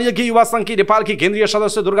पीडित भनिएकी युवा संघकी नेपालकी केन्द्रीय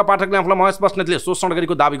सदस्य दुर्गा पाठकले आफूलाई महेश बस्नेतले शोषण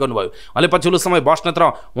गरेको दावी गर्नुभयो। अहिले पछिल्लो समय बस्नेत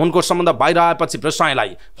र उनको सम्बन्ध बाहिर आएपछि प्रसाईलाई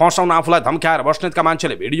फसाउन आफूलाई धम्काएर बस्नेतका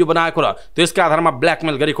मान्छेले भिडियो बनाएको र त्यसका आधारमा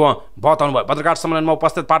ब्ल्याकमेल गरेको बताउनु भयो। पत्रकार सम्मेलनमा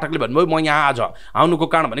उपस्थित पाठकले भन्नुभयो, म यहाँ आज आउनुको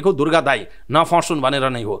कारण भनेको दुर्गा दाई नफसुन् भनेर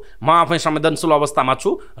नै हो। म आफै संवेदनशील अवस्थामा छु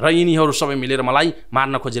र यिनीहरू सबै मिलेर मलाई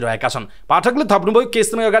मार्न खोजिरहेका छन्। पाठकले थप्नुभयो, केही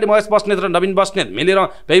समय अगाडि महेश बस्नेत र नवीन बस्नेत मिलेर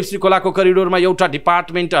पेप्सी खोलाको करिडोरमा एउटा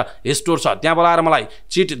डिपार्टमेन्ट स्टोर छ, त्यहाँ बोलाएर मलाई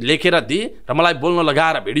चिट लेखेर दिए र मलाई बोल्न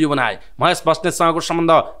लगाएर भिडियो बनाए। महेश बस्नेतसँगको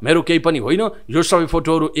सम्बन्ध मेरो केही पनि होइन, यो सबै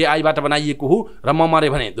फोटोहरू एआईबाट बनाइएको हो र म मरे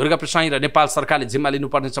भने दुर्गा प्रसाई र नेपाल सरकारले जिम्मा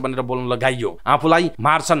लिनुपर्नेछ भनेर बोल्न लगाइयो। आफूलाई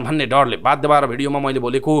मार्छन् भन्ने डरले बाध्य भएर भिडियोमा मैले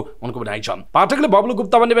बोलेको उनको भनाइ छ। पाठकले बब्लु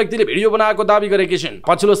गुप्ता भन्ने व्यक्तिले भिडियो बनाएको दावी गरेकी छिन्।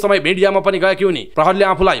 पछिल्लो समय मिडियामा पनि गएकी उनी प्रहरीले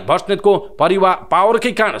आफूलाई बस्नेतको परिवार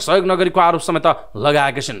पावरकै कारण सहयोग नगरेको आरोप समेत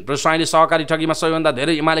लगाएका छिन्। प्रसाईले सहकारी ठगीमा सबैभन्दा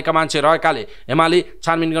धेरै एमालेका मान्छे रहेकाले एमाले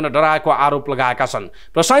छानबिन गर्न डराएको आरोप लगाएका छन्।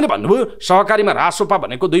 प्रसाईले भन्नुभयो, सहकारीमा रासोपा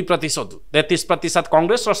भनेको 2%, 33%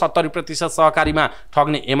 कांग्रेस र 70% सहकारीमा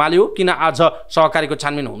ठग्ने एमाले हो। किन आज सहकारीको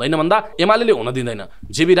छानबिन हुँदैन भन्दा एमाले हुन दिँदैन।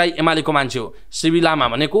 जीवी राई एमालेको मान्छे हो, शिवी लामा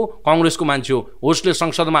भनेको कांग्रेसको मान्छे हो, उसले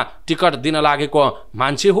संसदमा टिकट दिन लागेको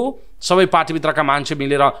मान्छे हो। सबै पार्टीभित्रका मान्छे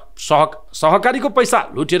मिलेर सहकारीको पैसा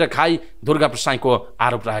लुटेर खाई दुर्गा प्रसाईको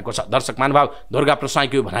आरोप रहेको छ। दर्शक महानुभाव, दुर्गा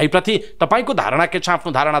प्रसाईको यो भनाइप्रति तपाईको धारणा के छ?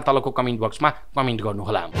 आफ्नो धारणा तलको कमेन्ट बक्समा कमेन्ट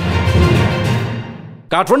गर्नुहोला।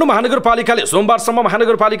 काठमाडौँ महानगरपालिकाले सोमबारसम्म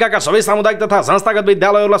महानगरपालिकाका सबै सामुदायिक तथा संस्थागत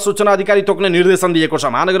विद्यालयहरूलाई सूचना अधिकारी तोक्ने निर्देशन दिएको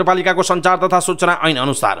छ। महानगरपालिकाको सञ्चार तथा सूचना ऐन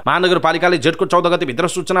अनुसार महानगरपालिकाले जेठको 14 गते भित्र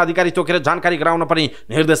सूचना अधिकारी तोकेर जानकारी गराउन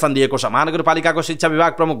पनि निर्देशन दिएको छ। महानगरपालिकाको शिक्षा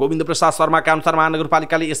विभाग प्रमुख गोविन्द प्रसाद शर्माका अनुसार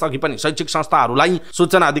महानगरपालिकाले यसअघि पनि शैक्षिक संस्थाहरूलाई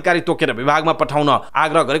सूचना अधिकारी तोकेर विभागमा पठाउन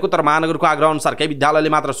आग्रह गरेको, तर महानगरको आग्रह अनुसार केही विद्यालयले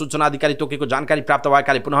मात्र सूचना अधिकारी तोकेको जानकारी प्राप्त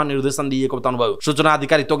भएकाले पुनः निर्देशन दिएको बताउनुभयो। सूचना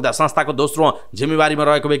अधिकारी तोक्दा संस्थाको दोस्रो जिम्मेवारीमा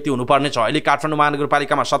रहेको व्यक्ति हुनुपर्नेछ। अहिले काठमाडौँ महानगरपालिकामा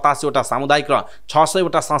 87 वटा सामुदायिक र 600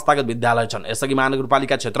 वटा संस्थागत विद्यालय छन्। यसअघि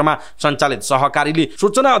महानगरपालिका क्षेत्रमा सञ्चालित सहकारीले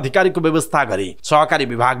सूचना अधिकारीको व्यवस्था गरी सहकारी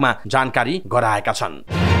विभागमा जानकारी गराएका छन्।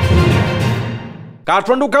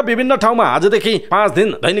 काठमाडौँका विभिन्न ठाउँमा आजदेखि 5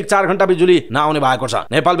 दिन दैनिक 4 घण्टा बिजुली नआउने भएको छ।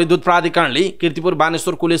 नेपाल विद्युत प्राधिकरणले कीर्तिपुर,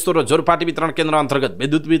 बानेश्वर, कुलेश्वर र जोरपाटी वितरण केन्द्र अन्तर्गत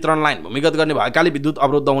विद्युत वितरण लाइन भूमिगत गर्ने भएकाले विद्युत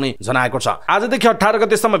अवरुद्ध हुने जनाएको छ। आजदेखि 18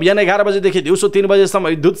 गतेसम्म बिहान 11 बजेदेखि दिउँसो 3 बजेसम्म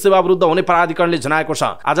विद्युत सेवा अवरुद्ध हुने प्राधिकरणले जनाएको छ।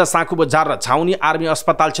 आज साँखु बजार र छाउनी आर्मी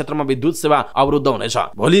अस्पताल क्षेत्रमा विद्युत सेवा अवरुद्ध हुनेछ।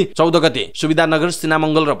 भोलि 14 गते सुविधानगर,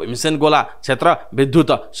 सिनामङ्गल र भीमसेन गोला क्षेत्र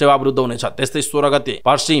विद्युत सेवा अवरुद्ध हुनेछ। त्यस्तै 16 गते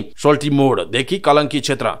पर्सी सोल्टी मोडदेखि कलङ्की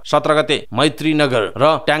क्षेत्र, 17 गते मैत्री नगर र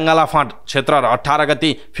ट्याङ्गाला फाँट क्षेत्र र 18 गते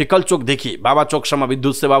फिकलचोकदेखि बाबा चोकसम्म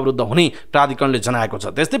विद्युत सेवा अवरुद्ध हुने प्राधिकरणले जनाएको छ।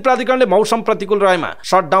 त्यस्तै प्राधिकरणले मौसम प्रतिकूल रहेमा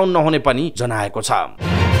शटडाउन नहुने पनि जनाएको छ।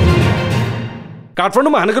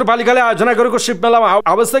 काठमाडौँ महानगरपालिकाले आयोजना गरेको सिप मेलामा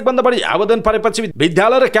आवश्यक भन्दा बढी आवेदन परेपछि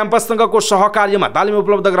विद्यालय र क्याम्पससँगको सहकार्यमा तालिम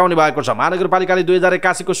उपलब्ध गराउने भएको छ। महानगरपालिकाले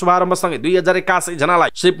 2081 को शुभारम्भसँगै 2081 जनालाई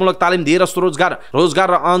सिपमूलक तालिम दिएर रोजगार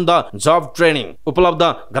र अन द जब ट्रेनिङ उपलब्ध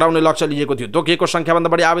गराउने लक्ष्य लिएको थियो। तोकिएको संख्याभन्दा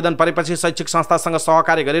बढी आवेदन परेपछि शैक्षिक संस्थासँग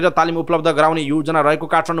सहकार्य गरेर तालिम उपलब्ध गराउने योजना रहेको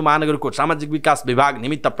काठमाडौँ महानगरको सामाजिक विकास विभाग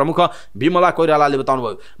निमित्त प्रमुख विमला कोइरालाले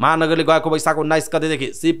बताउनुभयो। महानगरले गएको वैशाख 19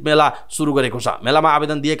 गतेदेखि सिप मेला सुरु गरेको छ। मेलामा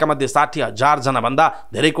आवेदन दिएका मध्ये 60,000 जना भन्दा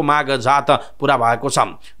धेरैको माग जात पूरा भएको छ।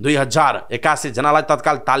 2081 जनालाई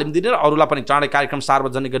तत्काल तालिम दिने र अरूलाई पनि चाँडै कार्यक्रम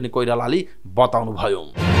सार्वजनिक गर्ने कोइरालाले बताउनु भयो।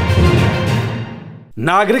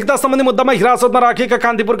 नागरिकता सम्बन्धी मुद्दामा हिरासतमा राखिएका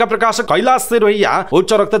कान्तिपुरका प्रकाशक कैलाश सिरोहिया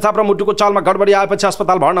उच्च रक्तचाप र मुटुको चालमा गडबडी आएपछि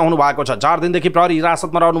अस्पताल भर्ना हुनु भएको छ। 4 दिनदेखि प्रहरी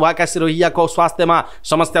हिरासतमा रहनुभएका सिरोहियाको स्वास्थ्यमा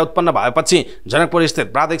समस्या उत्पन्न भएपछि जनकपुर स्थित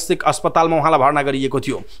प्रादेशिक अस्पतालमा उहाँलाई भर्ना गरिएको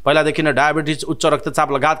थियो। पहिलादेखि नै डायबिटिज, उच्च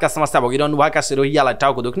रक्तचाप लगायतका समस्या भोगिरहनुभएका सिरोहियालाई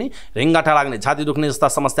टाउको दुख्ने, रिङ्गाटा लाग्ने, छाती दुख्ने जस्ता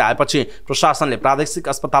समस्या आएपछि प्रशासनले प्रादेशिक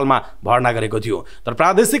अस्पतालमा भर्ना गरेको थियो। तर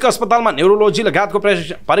प्रादेशिक अस्पतालमा न्युरोलोजी लगायतको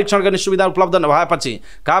परीक्षण गर्ने सुविधा उपलब्ध नभएपछि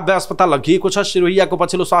काव्य अस्पताल लगिएको छ। सिरोहियाको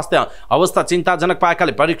पछिल्लो स्वास्थ्य अवस्था चिन्ताजनक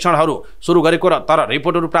पाएकाले परीक्षणहरू सुरु गरेको र तर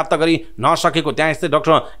रिपोर्टहरू प्राप्त गरी नसकेको त्यहाँ स्थित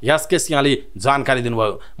डाक्टर यसके सिंहले जानकारी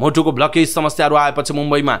दिनुभयो। मुटुको ब्लकेज समस्याहरू आएपछि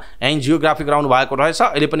मुम्बईमा एन्जियोग्राफी गराउनु भएको रहेछ।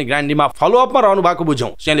 अहिले पनि ग्रान्डीमा फलोअपमा रहनु भएको बुझ्यौं।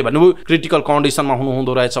 सिंहले भन्नुभयो क्रिटिकल कन्डिसनमा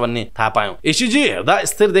हुनुहुँदो रहेछ भन्ने थाहा पायौं। एसीजी हेर्दा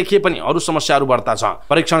स्थिर देखिए पनि अरू समस्याहरू बढ्ता छ।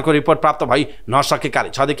 परीक्षणको रिपोर्ट प्राप्त भई नसकेकाले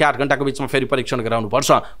 6 देखि 8 घण्टाको बीचमा फेरि परीक्षण गराउनु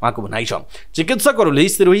पर्छ उहाँको भनाइ छ। चिकित्सकहरूले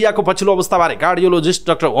सिरोहियाको पछिल्लो अवस्थाबारे कार्डियोलोजिस्ट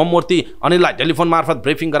डाक्टर ओममूर्ति अनिललाई टेलिफोन मार्फत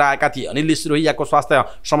ब्रिफिङ गराएका थिए। अनिलले सिरोहियाको स्वास्थ्य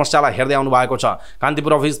समस्यालाई हेर्दै आउनु भएको छ।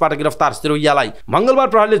 कान्तिपुर अफिसबाट गिरफ्तार सिरोहियालाई मंगलबार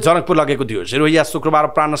प्रहरीले जनकपुर लगेको थियो। सिरोहिया शुक्रबार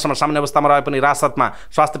अपराह्नसम्म सामान्य अवस्थामा रहे पनि हिरासतमा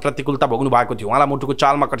स्वास्थ्य प्रतिकूलता भोग्नु भएको थियो। उहाँलाई मुटुको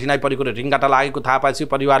चालमा कठिनाइ परेको र रिङ्गाटा लागेको थाहा पाएपछि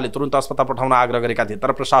परिवारले तुरुन्त अस्पताल पठाउन आग्रह गरेका थिए।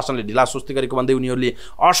 तर प्रशासनले ढिलासुस्ती गरेको भन्दै उनीहरूले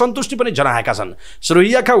असन्तुष्टि पनि जनाएका छन्।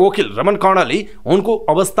 सिरोहियाका वकिल रमन कर्णले उनको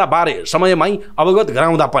अवस्थाबारे समयमै अवगत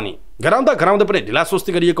गराउँदा पनि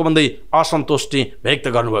ढिलासुस्ती गरिएको भन्दै असन्तुष्टि व्यक्त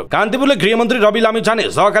गर्नुभयो। कान्तिपुरले गृहमन्त्री रवि लामिछाने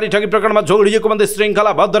सहकारी ठगी प्रकरणमा जोडिएको भन्दै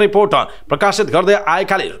श्रृङ्खलाबद्ध रिपोर्ट प्रकाशित गर्दै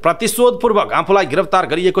आएकाले प्रतिशोधपूर्वक आफूलाई गिरफ्तार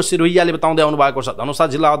गरिएको सिरोहियाले बताउँदै आउनु भएको छ। धनुषा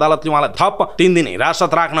जिल्ला अदालतले उहाँलाई थप 3 दिन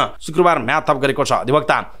हिरासत राख्न शुक्रबार म्याद थप गरेको छ।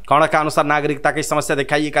 अधिवक्ता कर्णका अनुसार नागरिकताकै समस्या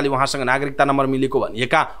देखाइएकाले उहाँसँग नागरिकता नम्बर मिलेको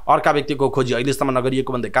भनिएका अर्का व्यक्तिको खोजी अहिलेसम्म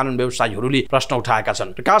नगरिएको भन्दै कानुन व्यवसायीहरूले प्रश्न उठाएका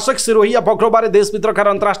छन्। प्रकाशक सिरोहिया पक्राउबारे देशभित्रका र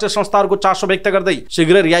अन्तर्राष्ट्रिय संस्थाहरूको चासो व्यक्त गर्दै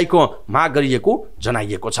शीघ्र रिहाईको माग गरिएको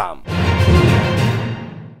जनाइएको छ।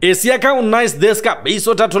 एसियाका 19 देशका 20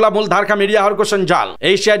 वटा ठूला मूलधारका मिडियाहरूको सञ्जाल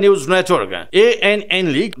Asia news network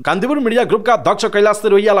ANNले Kantipur media ग्रुपका अध्यक्ष कैलाश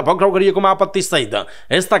सिरोहियालाई पक्राउ गरिएकोमा आपत्ति सहित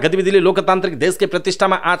यस्ता गतिविधिले लोकतान्त्रिक देशकै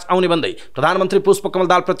प्रतिष्ठामा आँच आउने भन्दै प्रधानमन्त्री पुष्पकमल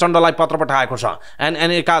दाहाल प्रचण्डलाई पत्र पठाएको छ।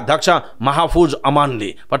 NNA का अध्यक्ष महफुज अमानले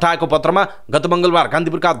पठाएको पत्रमा गत मंगलबार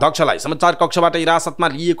कान्तिपुरका अध्यक्षलाई समाचार कक्षबाट हिरासतमा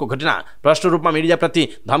लिएको घटना प्रष्ट रूपमा मिडियाप्रति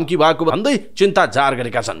धम्की भएको भन्दै चिन्ता जाहेर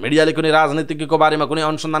गरेका छन्। मिडियाले कुनै राजनीतिज्ञको बारेमा कुनै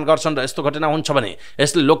अनुसन्धान गर्छन् र यस्तो घटना हुन्छ भने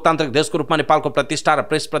यसले लोकतान्त्रिक देशको रूपमा नेपालको प्रतिष्ठा र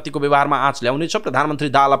प्रेसप्रतिको व्यवहारमा आँच ल्याउनेछ।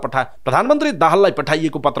 प्रधानमन्त्री दाहाललाई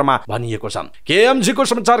पठाइएको पत्रमा भनिएको छ। KMG को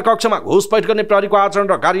समाचार कक्षमा घुसपैठ गर्ने प्रहरीको आचरण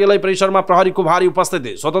र कार्यालय परिसरमा प्रहरीको भारी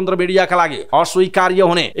उपस्थिति स्वतन्त्र मिडियाका लागि अस्वीकार्य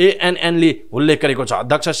हुने ANNले उल्लेख गरेको छ।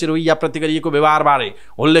 अध्यक्ष सिरोहिया प्रति गरिएको व्यवहारबारे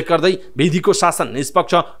उल्लेख गर्दै विधिको शासन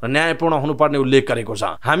निष्पक्ष र न्यायपूर्ण हुनुपर्ने उल्लेख गरेको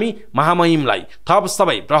छ। हामी महामहिमलाई थप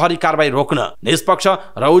सबै प्रहरी कारबाही रोक्न, निष्पक्ष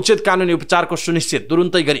र उचित कानुनी उपचारको सुनिश्चित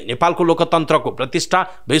तुरुन्तै गरी नेपालको लोकतन्त्रको प्रतिष्ठा,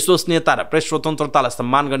 विश्वसनीयता र प्रेस स्वतन्त्रतालाई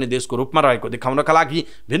सम्मान गर्ने देशको रूपमा रहेको देखाउनका लागि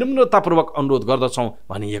विनम्रतापूर्वक अनुरोध गर्दछौं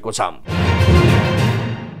भनिएको छ।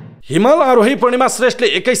 हिमाल आरोही पूर्णिमा श्रेष्ठले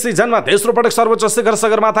 21 सिजनमा तेस्रो पटक सर्वोच्च शिखर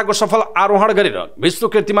सगरमाथाको सफल आरोहण गरेर विश्व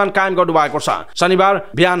कीर्तिमान कायम गर्नु भएको छ।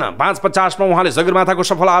 शनिबार बिहान 5:50 मा उहाँले सगरमाथाको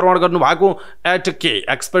सफल आरोहण गर्नु भएको एटके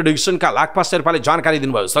एक्सपेडिसनका लाखपा शेर्पाले जानकारी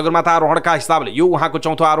दिनुभयो। सगरमाथा आरोहणका हिसाबले यो उहाँको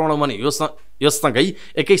चौथो आरोहण भने यससँगै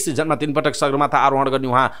 21 सिजनमा 3 पटक सगरमाथा आरोहण गर्ने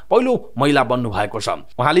उहाँ पहिलो महिला बन्नु भएको छ।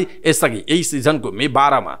 उहाँले यसअघि यही सिजनको मे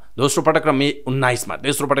 12 मा दोस्रो पटक र मे 19 मा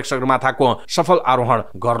तेस्रो पटक सगरमाथाको सफल आरोहण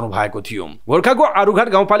गर्नु भएको थियो। गोर्खाको आरुघाट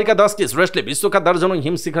गाउँपालिका 10 के श्रेष्ठले विश्वका दर्जनौं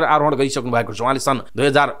हिम शिखर आरोहण गरिसक्नु भएको छ। उहाँले सन्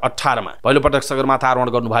 2018 मा पहिलो पटक सगरमाथा आरोहण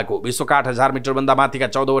गर्नु भएको। विश्वका 8000 मिटर भन्दा माथिका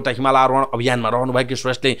 14 वटा हिमाल आरोहण अभियानमा रहनु भएको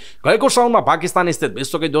श्रेष्ठले गएको साउनमा पाकिस्तान स्थित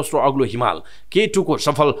विश्वकै दोस्रो अग्लो हिमाल K2 को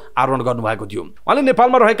सफल आरोहण गर्नु भएको थियो। उहाँले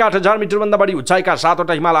नेपालमा रहेका 8000 मिटर भन्दा बढी उचाइका 7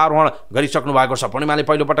 वटा हिमाल आरोहण गरिसक्नु भएको छ। पूर्णिमाले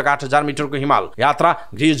पहिलो पटक 8000 मिटरको हिमाल यात्रा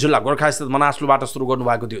गृह जिल्ला गोर्खा स्थित मनासलुबाट सुरु गर्नु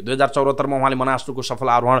भएको थियो। 2074 मा उहाँले मनासलुको सफल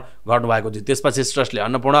आरोहण गर्नु भएको थियो। त्यसपछि श्रेष्ठले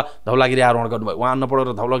अन्नपूर्ण धौलागिरी आरोहण गर्नुभयो। उहाँ अन्नपूर्ण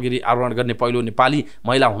र धौलागिरी आरोहण गर्ने पहिलो नेपाली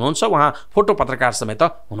महिला हुनुहुन्छ। उहाँ फोटो पत्रकार समेत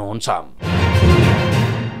हुनुहुन्छ।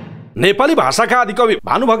 नेपाली भाषाका आदिकवि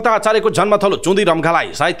भानुभक्त आचार्यको जन्मथलो चुन्दी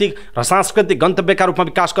रम्घालाई साहित्यिक र सांस्कृतिक गन्तव्यका रूपमा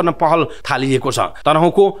विकास गर्न पहल थालिएको छ।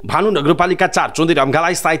 तनहुँको भानु नगरपालिका 4 चुन्दी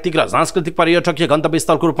रम्घालाई साहित्यिक र सांस्कृतिक पर्यटकीय गन्तव्य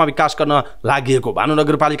स्थलको रूपमा विकास गर्न लागि भानु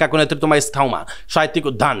नगरपालिकाको नेतृत्वमा यस ठाउँमा साहित्यिक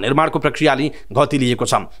उद्यान निर्माणको प्रक्रियाले गति लिएको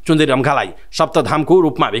छ। चुन्दी रम्घालाई सप्तधामको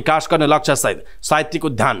रूपमा विकास गर्ने लक्ष्यसहित साहित्यिक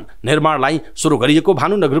उद्यान निर्माणलाई सुरु गरिएको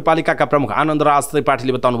भानु नगरपालिकाका प्रमुख आनन्दराज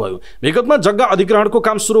त्रिपाठीले बताउनुभयो। विगतमा जग्गा अधिग्रहणको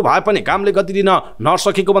काम सुरु भए पनि कामले गति दिन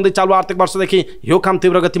नसकेको भन्दै चालु आर्थिक वर्षदेखि यो काम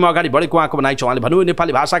तीव्र गतिमा अगाडि बढेको उहाँको भनाइ छ। उहाँले भन्नुभयो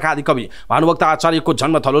नेपाली भाषाका आदिकवि भानुभक्त आचार्यको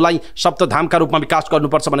जन्मथलोलाई सप्तधामका रूपमा विकास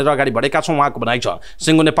गर्नुपर्छ भनेर अगाडि बढेका छौँ उहाँको भनाइ छ।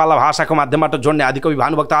 सिङ्गो नेपाललाई भाषाको माध्यमबाट जोड्ने आदिकवि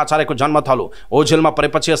भानुभक्त आचार्यको जन्मथलो ओझेलमा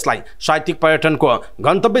परेपछि यसलाई साहित्यिक पर्यटनको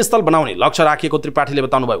गन्तव्य स्थल बनाउने लक्ष्य राखिएको त्रिपाठीले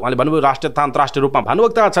बताउनुभयो। उहाँले भन्नुभयो राष्ट्रिय तथा अन्तर्राष्ट्रिय रूपमा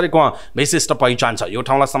भानुभक्त आचार्यको विशिष्ट पहिचान छ। यो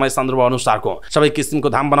ठाउँलाई समय सन्दर्भ अनुसारको सबै किसिमको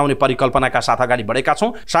धाम बनाउने परिकल्पनाका साथ अगाडि बढेका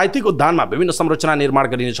छौँ। साहित्यिक उद्यानमा विभिन्न संरचना निर्माण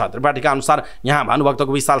गरिनेछ। त्रिपाठीका अनुसार यहाँ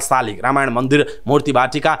भानुभक्तको विशाल शालिग, रामायण मन्दिर, मूर्ति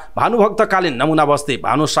वाटिका, भानुभक्तकालीन नमुना बस्ती,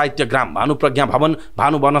 भानु साहित्य ग्राम, भानु प्रज्ञा भवन,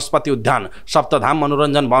 भानु वनस्पति उद्यान, सप्तधाम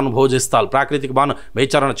मनोरञ्जन वनभोज स्थल, प्राकृतिक वन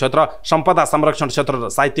विचरण क्षेत्र, सम्पदा संरक्षण क्षेत्र र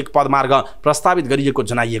साहित्यिक पदमार्ग प्रस्तावित गरिएको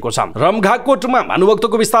जनाइएको छ। रमघाकोटमा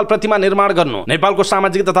भानुभक्तको विशाल प्रतिमा निर्माण गर्नु, नेपालको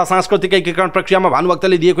सामाजिक तथा सांस्कृतिक एकीकरण प्रक्रियामा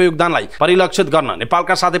भानुभक्तले दिएको योगदानलाई परिलक्षित गर्न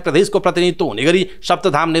नेपालका साथै प्रदेशको प्रतिनिधित्व हुने गरी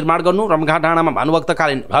सप्तधाम निर्माण गर्नु, रमघाट डाँडामा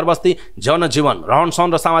भानुभक्तकालीन घर बस्ती, जनजीवन,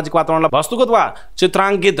 रहनसहन र सामाजिक वातावरणलाई वस्तुगत वा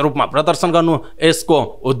चित्राङ्कित रूपमा प्रदर्शन गर्नु यसको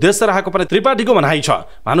उद्देश्य रहेको पनि त्रिपाठीको भनाइ छ।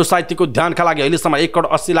 भानु साहित्यिक उद्यानका लागि अहिलेसम्म 1 करोड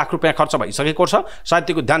 80 लाख रुपियाँ खर्च भइसकेको छ।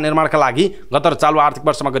 साहित्यिक उद्यान निर्माणका लागि गत चालु आर्थिक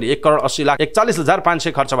वर्षमा गरी 1 करोड 80 लाख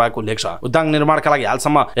 41,500 खर्च भएको उल्लेख छ। उद्यान निर्माणका लागि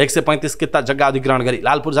हालसम्म 135 किता जग्गा अधिग्रहण गरी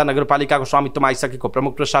लालपूर्जा नगरपालिकाको स्वामित्वमा आइसकेको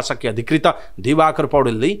प्रमुख प्रशासकीय अधिकृत दिवाकर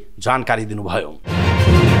पौडेलले जानकारी दिनुभयो।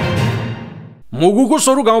 मुगुको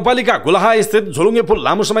सोरु गाउँपालिका गुलाहा स्थित झोलुङ्गे पुल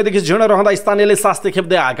लामो समयदेखि जीर्ण रहँदा स्थानीयले शास्ति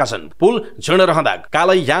खेप्दै आएका छन्। पुल जीर्ण रहँदा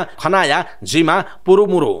कालैया, खनाया, जिमा,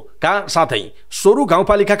 पुरुमुरुका साथै सोरु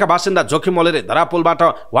गाउँपालिकाका बासिन्दा जोखिम मोलेर धरा पुलबाट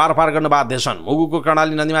वारपार गर्न बाध्य छन्। मुगुको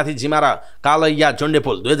कर्णाली नदीमाथि जिमा र कालैया जोड्ने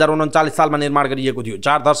पुल 2039 सालमा निर्माण गरिएको थियो।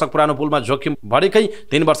 4 दशक पुरानो पुलमा जोखिम बढेकै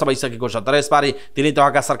 3 वर्ष भइसकेको छ। तर यसबारे तिनै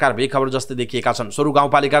तहका सरकार बेखबर जस्तै देखिएका छन्। सोरु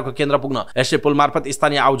गाउँपालिकाको केन्द्र पुग्न यसै पुल मार्फत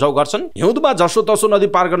स्थानीय आउजाउ गर्छन्। हिउँदमा जसोतसो नदी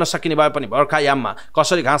पार गर्न सकिने भए पनि बर्खा याममा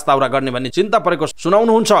कसरी घाँस दाउरा गर्ने भन्ने चिन्ता परेको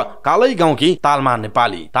सुनाउनुहुन्छ कालै गाउँकी तालमा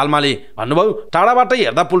नेपाली। तालमाले भन्नुभयो टाढाबाटै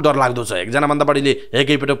हेर्दा पुल डर लाग्दो छ। एकजना भन्दा बढीले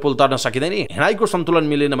एकैपटक पुल तर्न सकिँदैन। हिँडाइको सन्तुलन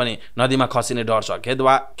मिलेन भने नदीमा खसिने डर छ।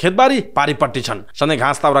 खेतबारी पारिपट्टि छन्, सधैँ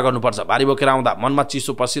घाँस दाउरा गर्नुपर्छ। बारी बोकेर आउँदा मनमा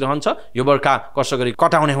चिसो पसिरहन्छ। यो बर्खा कसो गरी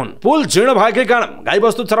कटाउने हुन्। पुल जीर्ण भएकै कारण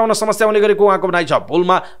गाईबस्तु चराउन समस्या हुने गरेको उहाँको भनाइ छ।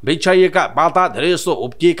 पुलमा बिछाइएका बाता धेरै जसो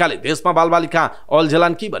उब्किएकाले देशमा बालबालिका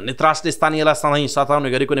अल्झेलान् कि भन्ने त्रासले स्थानीयलाई सधैँ सताउने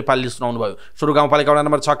गरेको नेपालीले सुनाउनु भयो। सोरु गाउँपालिका वडा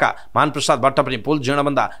नम्बर 6 का मानप्रसाद भट्ट पनि पुल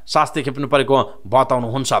जीर्णभन्दा शास्ति खेप्नु परेको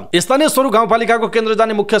बताउनुहुन्छ। स्थानीय सोरु गाउँपालिकाको केन्द्र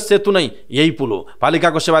जाने मुख्य सेतु नै यही पुल हो।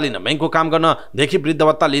 पालिकाको सेवा लिन, बैंकको काम गर्नदेखि वृद्ध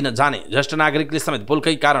भत्ता लिन जाने ज्येष्ठ नागरिकले समेत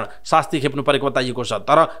पुलकै कारण शास्ति खेप्नु परेको बताइएको छ।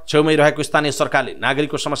 तर छेउमै रहेको स्थानीय सरकारले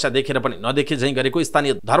नागरिकको समस्या देखेर पनि नदेखे झैँ गरेको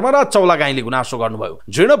स्थानीय धर्मराज चौलागाईले गुनासो गर्नुभयो।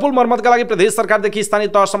 जीर्ण पुल मर्मतका लागि प्रदेश सरकारदेखि स्थानीय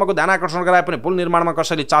तहसम्मको ध्यान आकर्षण गराए पनि पुल निर्माणमा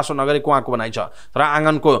कसैले चासो नगरेको उहाँको भनाइ छ। तर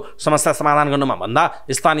आँगनको समस्या समाधान गर्नमा भन्दा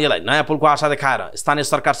स्थानीयलाई नयाँ पुलको आशा देखाएर स्थानीय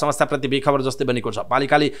सरकार समस्याप्रति बेखबर जस्तै बनेको छ।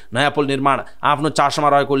 पालिकाले नयाँ पुल निर्माण आफ्नो चासोमा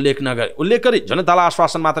रहेको उल्लेख गरी जनतालाई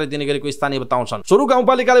आश्वासन मात्रै दिने गरेको स्थानीय बताउँछन्। सोरु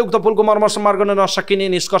गाउँपालिकाले उक्त पुलको मर्मसम्मार गर्न नसकिने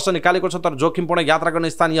निष्कर्ष निकालेको छ। तर जोखिमपूर्ण यात्रा गर्न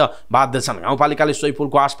स्थानीय बाध्य छन्। गाउँपालिकाले सोही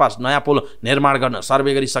पुलको आसपास नयाँ पुल निर्माण गर्न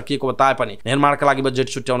सर्वे गरी सकिएको बताए पनि निर्माणका लागि बजेट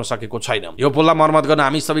छुट्याउन सकेको छैन। यो पुललाई मर्मत गर्न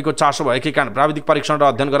हामी सबैको चासो भएकै कारण प्राविधिक परीक्षण र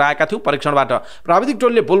अध्ययन गराएका थियौँ। परीक्षणबाट प्राविधिक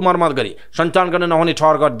टोलीले पुल मर्मत गरी सञ्चालन गर्न नहुने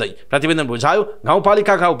ठहर गर्दै प्रतिवेदन बुझायो।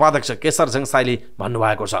 गाउँपालिकाका उपाध्यक्ष केशर झङसाईले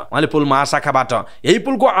भन्नुभएको छ। उहाँले पुल महाशाखाबाट यही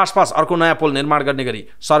पुलको आसपास अर्को नयाँ पुल निर्माण गर्ने गरी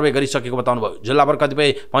सर्वे गरिसकेको बताउनुभयो। जिल्लाभर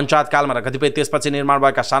कतिपय पञ्चायत कालमा र कतिपय त्यसपछि निर्माण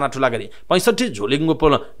भएका साना ठुला गरी 65 झोलिङ्गो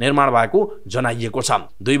पुल निर्माण भएको जनाइएको छ।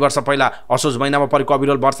 2 वर्ष पहिला असोज महिनामा परेको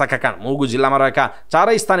अविरल वर्षाका कारण मुगु जिल्लामा रहेका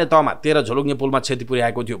 4 स्थानीय तहमा 13 झोलुङ्गे पुलमा क्षति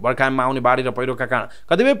पुर्याएको थियो। बर्खामा आउने बाढी र पहिरोका कारण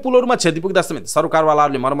कतिपय पुलहरूमा क्षति पुग्दा समेत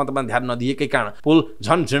सरकारवालाहरूले मर्मतमा ध्यान नदिएकै कारण पुल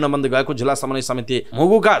झन जीर्ण बन्दै गएको जिल्ला समन्वय समिति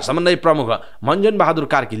मुगुका समन्वय प्रमुख मञ्जन बहादुर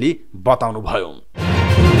कार्कीले बताउनु भयो।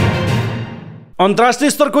 अन्तर्राष्ट्रिय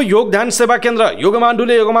स्तरको योग ध्यान सेवा केन्द्र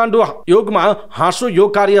योगमाण्डुले योगमा हाँसो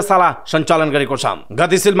योग कार्यशाला सञ्चालन गरेको छ।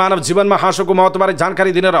 गतिशील मानव जीवनमा हाँसोको महत्त्वबारे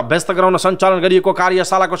जानकारी दिन र अभ्यस्त गराउन सञ्चालन गरिएको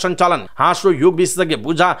कार्यशालाको सञ्चालन हाँसो योग विशेषज्ञ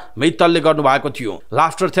बुझा मित्तलले गर्नुभएको थियो।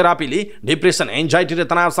 लाफ्टर थेरापीले डिप्रेसन, एन्जाइटी र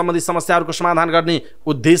तनाव सम्बन्धी समस्याहरूको समाधान गर्ने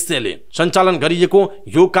उद्देश्यले सञ्चालन गरिएको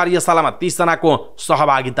योग कार्यशालामा 30 जनाको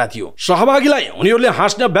सहभागिता थियो। सहभागीलाई उनीहरूले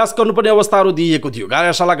हाँस्ने अभ्यास गर्नुपर्ने अवस्थाहरू दिइएको थियो।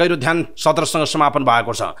 कार्यशाला गहिरो ध्यान सत्रसँग समापन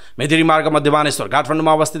भएको छ। मेदिनी मार्ग मध्यमानेश्वर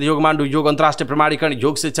काठमाडौँमा अवस्थित योगमाण्डु योग अन्तर्राष्ट्रिय प्रमाणीकरण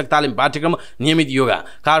योग शिक्षक तालिम पाठ्यक्रम, नियमित योगा,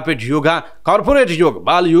 कार्पेट योगा, कर्पोरेट योग,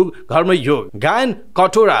 बाल योग, घरमै योग, गायन,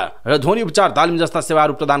 कठोरा र ध्वनि उपचार तालिम जस्ता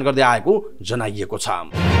सेवाहरू प्रदान गर्दै आएको जनाइएको छ।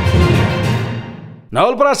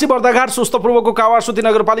 नवलपरासी बर्दाघाट सुस्तपूर्वको कावासुती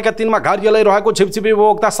नगरपालिका 3 मा कार्यालय रहेको छिपछिपी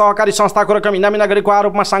उपभोक्ता सहकारी संस्थाको रकम इनामी नगरेको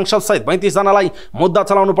आरोपमा सांसद सहित 35 जनालाई मुद्दा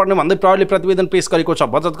चलाउनु पर्ने भन्दै प्रहरीले प्रतिवेदन पेश गरेको छ।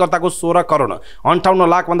 बचतकर्ताको 16 करोड 58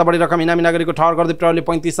 लाख भन्दा बढी रकम इनामी नगरेको ठहर गर्दै प्रहरीले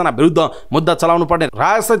 35 जना विरुद्ध मुद्दा चलाउनु पर्ने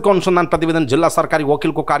रायसहितको अनुसन्धान प्रतिवेदन जिल्ला सरकारी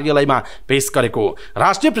वकिलको कार्यालयमा पेश गरेको।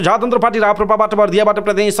 राष्ट्रिय प्रजातन्त्र पार्टी राप्रपाबाट बर्दियाबाट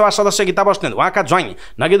प्रतिनिधि सभा सदस्य गीता बस्नेत, उहाँका ज्वाइँ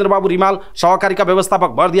नगेन्द्र बाबु रिमाल, सहकारीका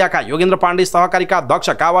व्यवस्थापक बर्दियाका योगेन्द्र पाण्डे, सहकारीका अध्यक्ष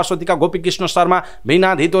कावासोतीका गोपीकृष्ण शर्मा,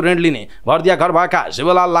 बिना धितो ऋण लिने बर्दिया घर भएका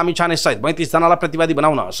शिवलाल लामिछाने सहित 35 जनालाई प्रतिवादी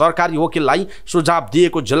बनाउन सरकारी वकिललाई सुझाव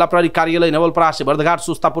दिएको जिल्ला प्रहरी कार्यालय नवलपरासी बर्दघाट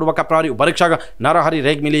सुस्तापूर्वका प्रहरी उपरीक्षक नरहरि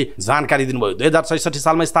रेग्मीले जानकारी दिनुभयो। 2066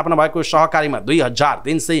 सालमा स्थापना भएको सहकारीमा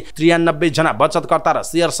 2393 जना बचतकर्ता र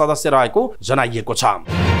शेयर सदस्य रहेको जनाइएको छ।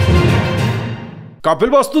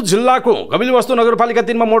 कपिलवस्तु जिल्लाको कपिलवस्तु नगरपालिका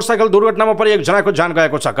 3 मा मोटरसाइकल दुर्घटनामा परि एक जनाको ज्यान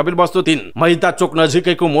गएको छ। कपिलवस्तु 3 महिता चोक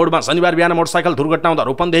नजिकैको मोडमा शनिबार बिहान मोटरसाइकल दुर्घटना हुँदा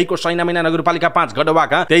रूपन्देहीको सैनामिना नगरपालिका 5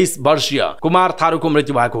 गडवाका 23 वर्षीय कुमार थारूको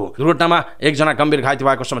मृत्यु भएको। दुर्घटनामा एक जना गम्भीर घाइते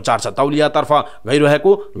भएको समाचार छ। तौलियातर्फ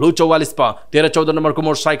गइरहेको लु 44 प 13-14 नम्बरको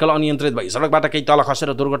मोटरसाइकल अनियन्त्रित भई सडकबाट केही तल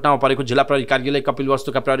खसेर दुर्घटनामा परेको जिल्ला प्रहरी कार्यालय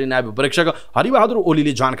कपिलवस्तुका प्रहरी नायब उपरीक्षक हरिबहादुर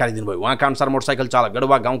ओलीले जानकारी दिनुभयो। उहाँका अनुसार मोटरसाइकल चालक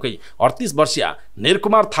गडवा गाउँकै 38 वर्षीय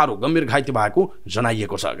निरकुमार थारू गम्भीर घाइते भएको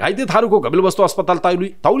जनाइएको छ। घाइते थारूको कपिलवस्तु अस्पताल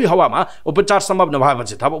तौली हवामा उपचार सम्भव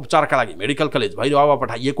नभएपछि थप उपचारका लागि मेडिकल कलेज भैरव हावा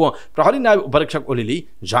पठाइएको प्रहरी नायब उपरीक्षक ओलीले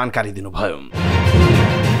जानकारी दिनुभयो।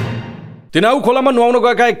 तिनाउ खोलामा नुहाउन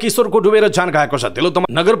गएका एक किशोरको डुबेर ज्यान गएको छ। तिलोत्तमा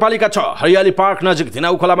नगरपालिका 6 हरियाली पार्क नजिक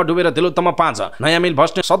तिनाउ खोलामा डुबेर तिलोत्तमा 5 नयाँ मिल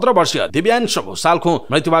बस्ने 17 वर्षीय दिव्यांश भुसालको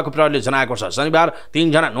मृत्यु भएको प्रहरीले जनाएको छ। शनिबार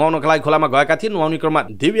 3 जना नुहाउनका लागि खोलामा गएका थिए। नुहाउने क्रममा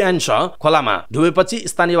दिव्यांश खोलामा डुबेपछि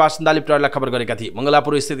स्थानीय बासिन्दाले प्रहरीलाई खबर गरेका थिए।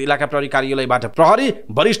 मङ्गलापुर स्थित इलाका प्रहरी कार्यालयबाट प्रहरी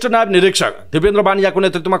वरिष्ठ नायब निरीक्षक दिपेन्द्र बानियाको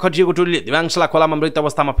नेतृत्वमा खटिएको टोलीले दिव्यांशलाई खोलामा मृत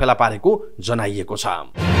अवस्थामा फेला पारेको जनाइएको छ।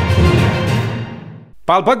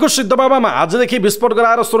 पाल्पाको सिद्धबाबामा आजदेखि विस्फोट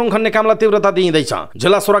गराएर सुरुङ खन्ने कामलाई तीव्रता दिइँदैछ।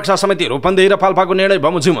 जिल्ला सुरक्षा समिति रूपन्देही र पाल्पाको निर्णय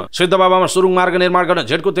बमोजिम सिद्धबाबामा सुरुङ मार्ग निर्माण गर्न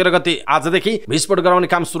जेठको 13 गते आजदेखि विस्फोट गराउने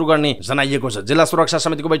काम सुरु गर्ने जनाइएको छ। जिल्ला सुरक्षा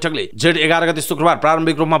समितिको बैठकले जेठ 11 गते शुक्रबार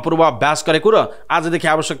प्रारम्भिक रूपमा पूर्वाभ्यास गरेको र आजदेखि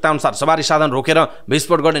आवश्यकता अनुसार सवारी साधन रोकेर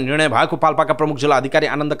विस्फोट गर्ने निर्णय भएको पाल्पाका प्रमुख जिल्ला अधिकारी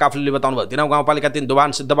आनन्द काफ्लेले बताउनुभयो। तिनाउ गाउँपालिका 3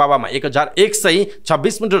 दोभान सिद्धबाबामा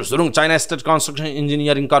 1126 metre सुरुङ China state construction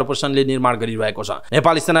engineering कर्पोरेसनले निर्माण गरिरहेको छ।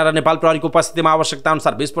 नेपाली सेना र नेपाल प्रहरीको उपस्थितिमा आवश्यकता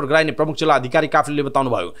अनुसार विस्फोट गराइने प्रमुख जिल्ला अधिकारी काफ्लेले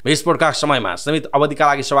बताउनुभयो। विस्फोटका समयमा सीमित अवधिका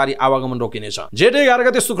लागि सवारी आवागमन रोकिनेछ। जेठ 11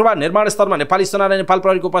 गते शुक्रबार निर्माण स्थलमा नेपाली सेना र नेपाल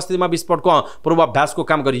प्रहरीको उपस्थितिमा विस्फोटको पूर्वाभ्यासको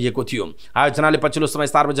काम गरिएको थियो। आयोजनाले पछिल्लो समय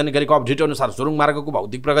सार्वजनिक गरेको अपडेट अनुसार सुरुङ मार्गको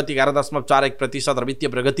भौतिक प्रगति 11.41% र वित्तीय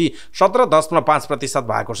प्रगति 17.5%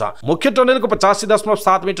 भएको छ। मुख्य टनेलको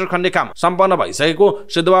 85.7 मिटर खन्ने काम सम्पन्न भइसकेको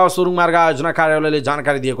सिद्धबाबा सुरुङ मार्ग आयोजना कार्यालयले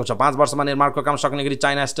जानकारी दिएको छ। 5 वर्षमा निर्माणको काम सक्ने गरी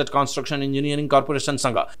चाइना स्टेट कन्स्ट्रक्सन इन्जिनियरिङ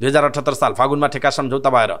कर्पोरेसनसँग 2078 साल फागुनमा ठेक्का सम्झौता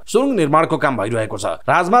भएर सुरुङ निर्माणको काम भइरहेको छ।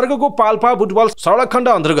 राजमार्गको पाल्पा बुटबल सडक खण्ड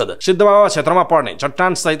अन्तर्गत सिद्धबाबा क्षेत्रमा पर्ने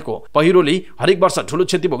चट्टान सहितको पहिरोले हरेक वर्ष ठूलो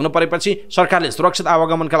क्षति भोग्न परेपछि सरकारले सुरक्षित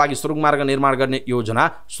आवागमनका लागि सुरुङ मार्ग निर्माण गर्ने योजना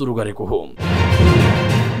सुरु गरेको हो।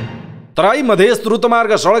 तराई मधेस द्रुत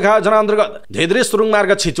मार्ग सडक आयोजना अन्तर्गत धेद्रे सुरुङ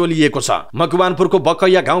मार्ग छिचोलिएको छ। मकवानपुरको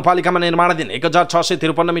बकैया गाउँपालिकामा निर्माणाधीन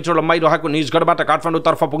 1653 मिटर लम्बाइ रहेको निजगढबाट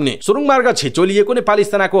काठमाडौँतर्फ पुग्ने सुरुङ मार्ग छिचोलिएको नेपाली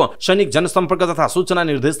सेनाको सैनिक जनसम्पर्क तथा सूचना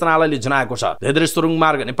निर्देशनालयले जनाएको छ। धेद्रे सुरुङ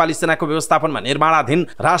मार्ग नेपाली सेनाको व्यवस्थापनमा निर्माणाधीन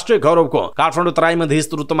राष्ट्रिय गौरवको काठमाडौँ तराई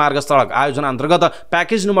मधेस द्रुत मार्ग सडक आयोजना अन्तर्गत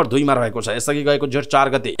प्याकेज नम्बर 2 मा रहेको छ। यसअघि गएको जेठ 4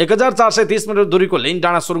 गते 1430 मिटर दूरीको लेन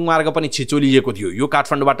डाँडा सुरुङ मार्ग पनि छिचोलिएको थियो। यो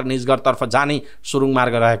काठमाडौँबाट निजगढतर्फ जाने सुरुङ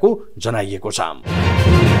मार्ग रहेको जनाइएको छ।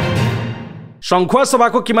 संखुवा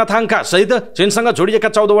सभाको किमाथाङका सहित चीनसँग जोडिएका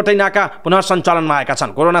 14 वटै नाका पुनः सञ्चालनमा आएका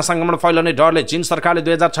छन्। कोरोना संक्रमण फैलने डरले चीन सरकारले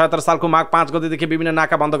 2076 सालको माघ 5 गतेदेखि विभिन्न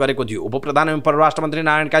नाका बन्द गरेको थियो। उपप्रधान एवं परराष्ट्र मन्त्री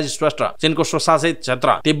नारायण काजी श्रेष्ठ, चीनको स्वशासित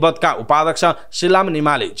क्षेत्र तिब्बतका उपाध्यक्ष सिलाम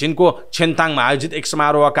निमाले चीनको छेन्ताङमा आयोजित एक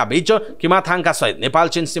समारोहका बीच किमाथाङका सहित नेपाल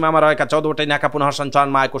चीन सीमामा रहेका 14 वटै नाका पुनः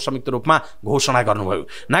सञ्चालनमा आएको संयुक्त रूपमा घोषणा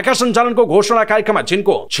गर्नुभयो। नाका सञ्चालनको घोषणा कार्यक्रममा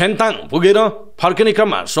चीनको छेन्ताङ पुगेर फर्किने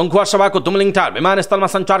क्रममा संखुवा सभाको तुमलिङटार विमानस्थलमा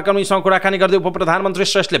सञ्चारकर्मीसँग कुराकानी गर्दै उपप्रधानमन्त्री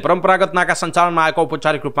श्रेष्ठले परम्परागत नाका सञ्चालनमा आएको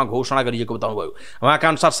औपचारिक रूपमा घोषणा गरिएको बताउनुभयो। उहाँका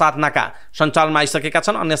अनुसार 7 नाका सञ्चालनमा आइसकेका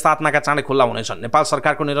छन्, अन्य 7 नाका चाँडै खुल्ला हुनेछन्। नेपाल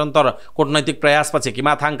सरकारको निरन्तर कूटनैतिक प्रयासपछि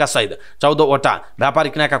किमाथाङका सहित 14 वटा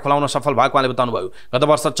व्यापारिक नाका खुलाउन सफल भएको उहाँले बताउनुभयो। गत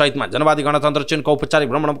वर्ष चैतमा जनवादी गणतन्त्र चीनको औपचारिक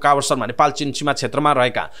भ्रमणका अवसरमा नेपाल चीन सीमा क्षेत्रमा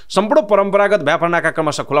रहेका सम्पूर्ण परम्परागत व्यापार नाका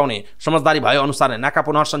क्रमशः खुलाउने समझदारी भए अनुसार नाका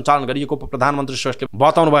पुनः सञ्चालन गरिएको उपप्रधानमन्त्री श्रेष्ठले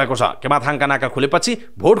बताउनु भएको छ। किमाथाङका नाका खुलेपछि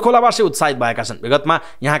भोटखोलावासी उत्साहित भएका छन्। विगतमा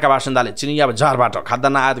यहाँका बासिन्दाले चिनिया बजारबाट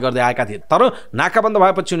खाद्यान्न आयात गर्दै आएका थिए, तर नाका बन्द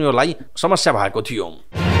भएपछि उनीहरूलाई समस्या भएको थियो।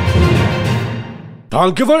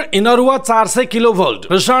 ढल्केवर इनरुवा 400 किलोभोल्ट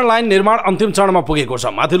प्रसारण लाइन निर्माण अन्तिम चरणमा पुगेको छ।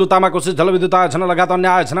 माथिल्लो तामाकोसी जलविद्युत आयोजना लगायत अन्य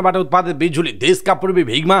आयोजनाबाट उत्पादित बिजुली देशका पूर्वी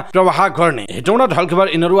भेगमा प्रवाह गर्ने हेटौँडा ढल्केवर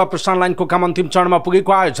इनरुवा प्रसारण लाइनको काम अन्तिम चरणमा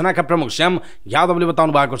पुगेको आयोजनाका प्रमुख श्याम यादवले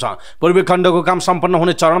बताउनु भएको छ। पूर्वी खण्डको काम सम्पन्न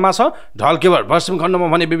हुने चरणमा छ। ढल्केवर पश्चिम खण्डमा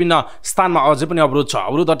भने विभिन्न स्थानमा अझै पनि अवरोध छ।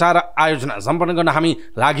 अवरोध हटाएर आयोजना सम्पन्न गर्न हामी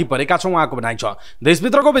लागि परेका छौँ, उहाँको भनाइ छ।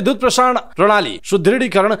 देशभित्रको विद्युत प्रसारण प्रणाली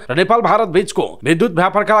सुदृढीकरण र नेपाल भारत बीचको विद्युत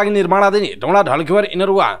व्यापारका लागि निर्माणाधीन Hetauda Dhalkebar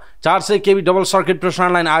Inaruwa 400 KB double circuit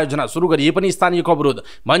प्रसारण लाइन आयोजना सुरु गरिए पनि स्थानीयको अवरोध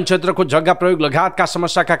वन क्षेत्रको जग्गा प्रयोग लगायतका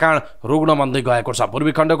समस्याका कारण रोक्न बन्दै गएको छ।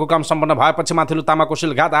 पूर्वी खण्डको काम सम्पन्न भएपछि माथिल्लो तामाकोसी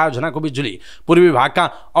लगायत आयोजनाको बिजुली पूर्वी भागका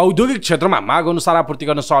औद्योगिक क्षेत्रमा माग अनुसार आपूर्ति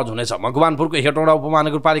गर्न सहज हुनेछ। मकवानपुरको हेटौँडा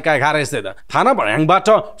उपमहानगरपालिका 11 स्थित थाना भर्याङबाट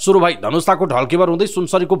सुरु भई धनुषाको ढल्केवर हुँदै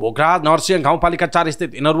सुनसरीको भोकरा नरसिंह गाउँपालिका 4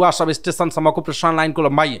 स्थित इनरुवा सब स्टेसनसम्मको प्रसारण लाइनको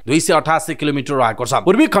लम्बाइ 288 किलोमिटर रहेको छ।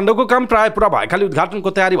 पूर्वी खण्डको काम प्राय पूरा भएकाले उद्घाटनको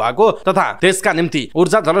तयारी भएको तथा त्यसका निम्ति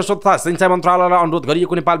ऊर्जा जलस्रोत तथा सिंचाइ मन्त्रालयलाई अनुरोध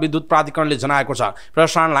गरिएको नेपाल विद्युत प्राधिकरणले जनाएको छ।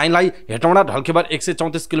 प्रसारण लाइनलाई हेटौँडा ढल्केवर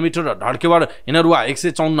 134 किलोमिटर र ढल्केवर इनरुवा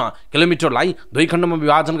 154 किलोमिटरलाई दुई खण्डमा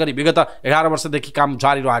विभाजन गरी विगत 11 वर्षदेखि काम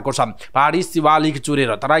जारी रहेको छ। पहाडी शिवालिक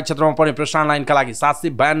चुरेर तराई क्षेत्रमा पर्ने प्रसारण लाइनका लागि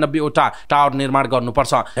 792 वटा टावर निर्माण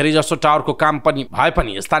गर्नुपर्छ। धेरै जसो टावरको काम पनि भए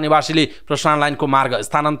पनि स्थानीयवासीले प्रसारण लाइनको मार्ग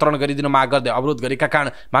स्थानान्तरण गरिदिन माग गर्दै अवरोध गरेका कारण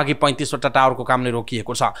बाँकी 35 वटा टावरको कामले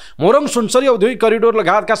रोकिएको छ। मोरङ सुनसरी औद्योगिक करिडोर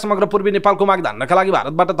लगायतका समग्र पूर्वी नेपालको माग धान्नका लागि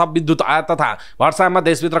भारतबाट थप विद्युत आयात तथा वर्षायाममा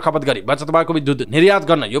देशभित्र खपत गरी बचत भएको विद्युत निर्यात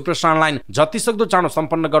गर्न यो प्रसारण लाइन जतिसक्दो चाँडो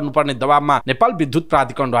सम्पन्न गर्नुपर्ने दबावमा नेपाल विद्युत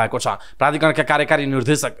प्राधिकरण रहेको छ। प्राधिकरणका कार्यकारी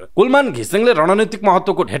निर्देशक कुलमान घिसिङले रणनीतिक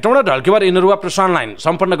महत्त्वको हेटौँडा ढल्केवर इनरुवा प्रसारण लाइन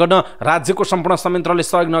सम्पन्न गर्न राज्यको सम्पूर्ण संयन्त्रले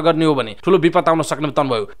सहयोग नगर्ने हो भने ठूलो विपद आउन सक्ने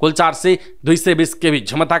बताउनुभयो। कुल 220 केबी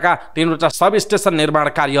क्षमताका 3 वटा सब स्टेसन निर्माण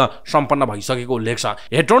कार्य सम्पन्न भइसकेको उल्लेख छ।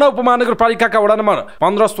 हेटौँडा उपमहानगरपालिकाका वडा नम्बर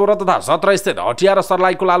 15, 16 तथा 17 स्थित हटिया र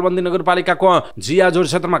सर्लाहीको लालबन्दी नगरपालिकाको जियाझोर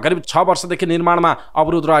क्षेत्रमा करिब 6 वर्षदेखि निर्माणमा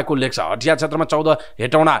अवरोध रहेको उल्लेख छ। हटिया क्षेत्रमा 14,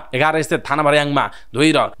 हेटौँडा 11 स्थित थाना भर्याङमा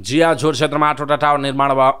 2 र जियाझोर क्षेत्रमा 8 वटा टावर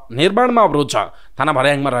निर्माणमा अवरोध छ। थाना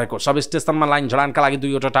भर्याङमा रहेको सब स्टेसनमा लाइन जडानका लागि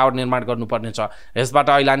 2 वटा टावर निर्माण गर्नुपर्नेछ। यसबाट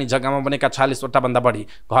ऐलानी जग्गामा बनेका 46 वटा भन्दा बढी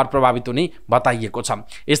घर प्रभावित हुने बताइएको छ।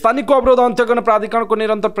 स्थानीयको अवरोध अन्त्य गर्न प्राधिकरणको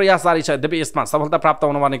निरन्तर प्रयास जारी छ, यद्यपि यसमा सफलता प्राप्त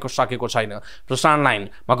हुन भनेको सकेको छैन। प्रसारण लाइन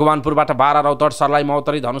मकवानपुरबाट 12, रौतहट, सर्लाही,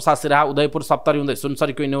 महोत्तरी, धनुषा, सिराहा, उदयपुर, सप्तरी हुँदै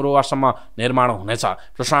सुनसरीको इनरुवासम्म निर्माण हुनेछ।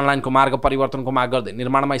 प्रसारण लाइनको मार्ग परिवर्तनको माग गर्दै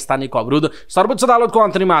निर्माणमा स्थानीयको अवरोध सर्वोच्च अदालतको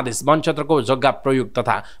अन्तरिम आदेश वन क्षेत्रको जग्गा प्रयोग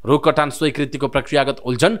तथा रोककटान स्वीकृतिको प्रक्रियागत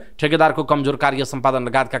उल्झन ठेकेदारको कमजोर कार्य सम्पादन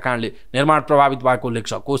लगायतका कारणले निर्माण प्रभावित भएको उल्लेख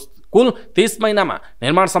छ। कुल 30 महिनामा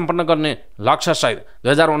निर्माण सम्पन्न गर्ने लक्ष्य सहित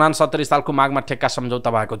 2069 सालको मागमा ठेक्का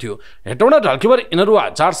सम्झौता भएको थियो। हेटौँडा ढल्केवर इनरुवा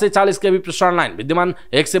 440 केबी प्रसारण लाइन विद्यमान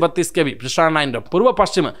 132 केबी प्रसारण लाइन र पूर्व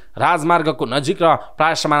पश्चिम राजमार्गको नजिक र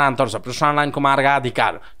प्राय समानान्तर छ। प्रसारण लाइनको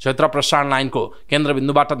मार्गाधिकार क्षेत्र प्रसारण लाइनको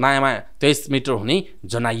केन्द्रबिन्दुबाट दायाँमा 23 मिटर हुने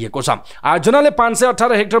जनाइएको छ। आयोजनाले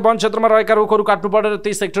 518 हेक्टर वन क्षेत्रमा रहेका रुखहरू काट्नु पर्ने र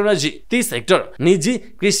 30 हेक्टर निजी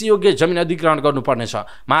कृषि योग्य जमिन अधिग्रहण गर्नुपर्नेछ।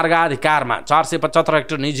 मार्गाधिकारमा 475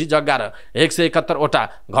 हेक्टर निजी जग्गा र 171 वटा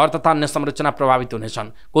घर तथा अन्य संरचना प्रभावित हुनेछन्।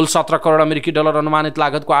 कुल 17 करोड अमेरिकी डलर अनुमानित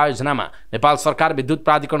लागतको आयोजनामा नेपाल सरकार विद्युत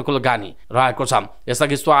प्राधिकरणको लगानी रहेको छ।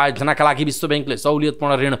 यसअघि सो आयोजनाका लागि विश्व ब्याङ्कले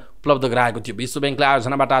सहुलियतपूर्ण ऋण उपलब्ध गराएको थियो। विश्व ब्याङ्कले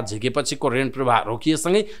आयोजनाबाट झिकेपछिको ऋण प्रवाह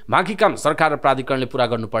रोकिएसँगै बाँकी काम सरकार र प्राधिकरणले पूरा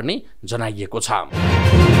गर्नुपर्ने जनाइएको छ।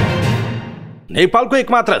 नेपालको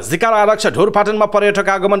एकमात्र शिकार आरक्षक ढोरपाटनमा पर्यटक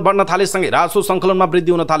आगमन बढ्न थालेसँगै राजस्व सङ्कलनमा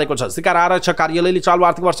वृद्धि हुन थालेको छ। शिकार आरक्षक कार्यालयले चालु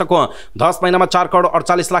आर्थिक वर्षको 10 महिनामा 4 करोड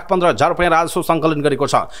 48,15,000 रुपियाँ राजस्व सङ्कलन गरेको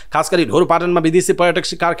छ। खास गरी ढोरपाटनमा विदेशी पर्यटक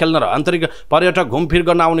शिकार खेल्न र आन्तरिक पर्यटक घुमफिर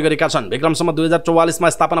गर्न आउने गरेका छन्। विक्रमसम्म 2044 मा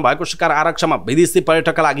स्थापना भएको शिकार आरक्षमा विदेशी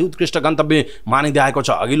पर्यटकका लागि उत्कृष्ट गन्तव्य मानिदिएको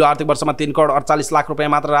छ। अघिल्लो आर्थिक वर्षमा 3 करोड 48 लाख रुपियाँ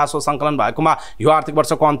मात्र राजस्व सङ्कलन भएकोमा यो आर्थिक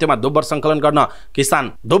वर्षको अन्त्यमा दोब्बर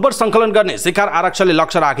सङ्कलन गर्ने शिकार आरक्षले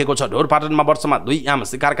लक्ष्य राखेको छ। ढोरपाटनमा वर्षमा 2 याम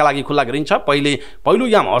शिकारका लागि खुल्ला गरिन्छ। पहिलो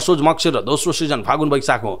याम असोज मक्सिर र दोस्रो सिजन फागुन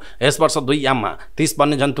वैशाख हो। यस वर्ष 2 याममा 30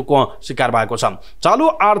 वन्यजन्तुको शिकार भएको छ। चालु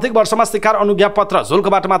आर्थिक वर्षमा शिकार अनुज्ञा पत्र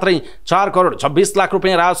शुल्कबाट मात्रै 4 करोड 26 लाख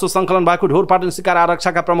रुपियाँ राजस्व सङ्कलन भएको ढोरपाटन शिकार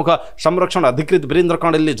आरक्षका प्रमुख संरक्षण अधिकृत वीरेन्द्र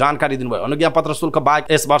कण्डेलले जानकारी दिनुभयो। अनुज्ञा पत्र शुल्क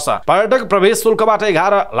बाहेक यस वर्ष पर्यटक प्रवेश शुल्कबाट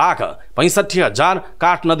 11,65,000,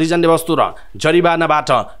 काठ नदीजन्य वस्तु र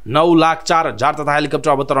जरिवानाबाट 9,04,000 तथा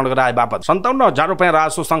हेलिकप्टर अवतरण गराए बापत 57,000 रुपियाँ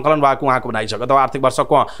राजस्व सङ्कलन भएको उहाँको भनाइ बनाइ छ। गत आर्थिक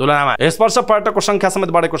वर्षको तुलनामा यस वर्ष पर्यटकको संख्या समेत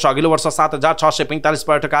बढेको छ। अघिल्लो वर्ष 7645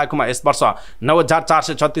 पर्यटक आएकोमा यस वर्ष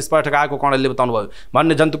 9436 पर्यटक आएको कर्णेलले बताउनु भयो।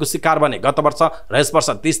 वन्यजन्तुको शिकार भने गत वर्ष र यस वर्ष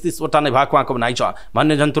 30 वटा नै भएको उहाँको भनाइ छ।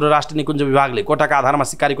 वन्यजन्तु र राष्ट्रिय निकुञ्ज विभागले कोटाका आधारमा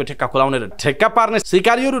शिकारीको ठेक्का खुलाउने र ठेक्का पार्ने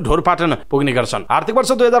शिकारीहरू ढोरपाटन पुग्ने गर्छन्। आर्थिक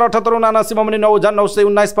वर्ष 2078-79 मा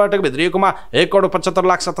 9919 पर्यटक भित्रिएकोमा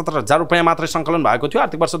 1,75,77,000 रुपैयाँ मात्रै सङ्कलन भएको थियो।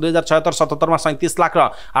 आर्थिक वर्ष 2076-77 मा 37 लाख र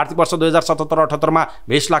आर्थिक वर्ष 2077-78 मा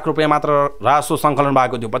 20 लाख रुपैयाँ मात्र राजस्व सङ्कलन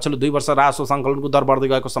भएको थियो। पछिल्लो 2 वर्ष राजस्व सङ्कलनको दर बढ्दै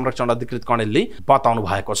गएको संरक्षण अधिकृत कर्णेलले बताउनु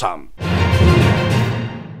भएको छ।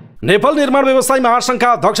 नेपाल निर्माण व्यवसायी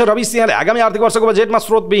महासंघका अध्यक्ष रवि सिंहले आगामी आर्थिक वर्षको बजेटमा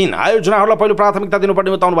स्रोतविहीन आयोजनाहरूलाई पहिलो प्राथमिकता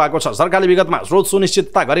दिनुपर्ने बताउनु भएको छ। सरकारले विगतमा स्रोत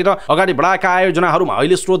सुनिश्चितता गरेर अगाडि बढाएका आयोजनाहरूमा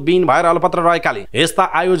अहिले स्रोतविहीन भएर अलपत्र रहेकाले यस्ता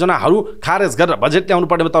आयोजनाहरू खारेज गरेर बजेट ल्याउनु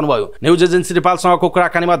पर्ने बताउनु भयो। न्युज एजेन्सी नेपालसँगको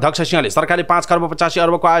कुराकानीमा अध्यक्ष सिंहले सरकारले 5 खर्ब 85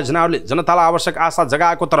 अर्बको आयोजनाहरूले जनतालाई आवश्यक आशा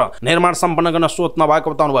जगाएको तर निर्माण सम्पन्न गर्न स्रोत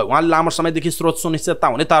नभएको बताउनु भयो। उहाँले लामो समयदेखि स्रोत सुनिश्चितता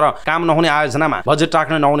हुने तर काम नहुने आयोजनामा बजेट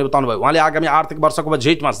राख्न नहुने बताउनु भयो। उहाँले आगामी आर्थिक वर्षको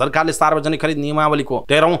बजेटमा सरकारले सार्वजनिक खरिद नियमावलीको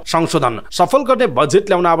 13औं संशोधन सफल गर्ने बजेट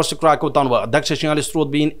ल्याउन आवश्यक रहेको बताउनु भयो। अध्यक्ष सिंहले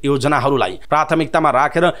स्रोतविहीन योजनाहरूलाई प्राथमिकतामा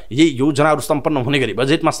राखेर यही योजनाहरू सम्पन्न हुने गरी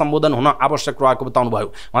बजेटमा सम्बोधन हुन आवश्यक रहेको बताउनु भयो।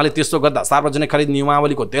 उहाँले त्यसो गर्दा सार्वजनिक खरिद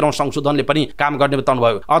नियमावलीको 13औं संशोधनले पनि काम गर्ने बताउनु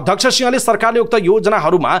भयो। अध्यक्ष सिंहले सरकारले उक्त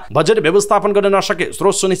योजनाहरूमा बजेट व्यवस्थापन गर्न नसके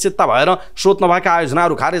स्रोत सुनिश्चितता भएर स्रोत नभएका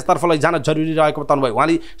आयोजनाहरू खारेजतर्फ लैजान जरुरी रहेको बताउनु भयो।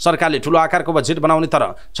 उहाँले सरकारले ठूलो आकारको बजेट बनाउने तर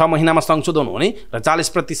 6 महिनामा संशोधन हुने र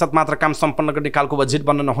 40% मात्र काम सम्पन्न गर्ने खालको बजेट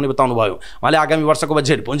बन्न नहुने बताउनु भयो। उहाँले आगामी वर्षको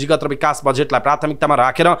बजेट पुँजीगत र विकास बजेटलाई प्राथमिकतामा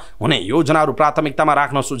राखेर हुने योजनाहरू प्राथमिकतामा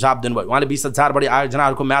राख्न सुझाव दिनुभयो। उहाँले 20,000 बढी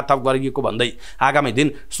आयोजनाहरूको म्याद थप गरिएको भन्दै आगामी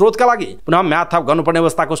दिन स्रोतका लागि पुनः म्याद थप गर्नुपर्ने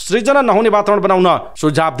अवस्थाको सृजना नहुने वातावरण बनाउन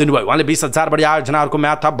सुझाव दिनुभयो। उहाँले 20,000 बढी आयोजनाहरूको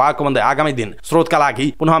म्याद थप भएको भन्दै आगामी दिन स्रोतका लागि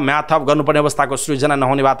पुनः म्याद थप गर्नुपर्ने अवस्थाको सृजना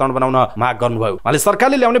नहुने वातावरण बनाउन माग गर्नुभयो। उहाँले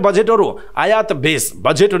सरकारले ल्याउने बजेटहरू आयात बेस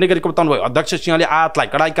बजेट हुने गरेको बताउनु भयो। अध्यक्ष सिंहले आयातलाई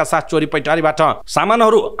कडाइका साथ चोरी पैटारीबाट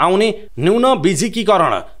सामानहरू आउने न्यून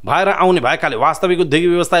बिजिकीकरण भएर आउने भएकाले वास्तविक उद्योगी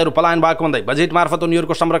व्यवस्थाहरू पलायन भएको भन्दै बजेट मार्फत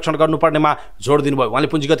उनीहरूको संरक्षण गर्नुपर्नेमा जोड दिनुभयो। उहाँले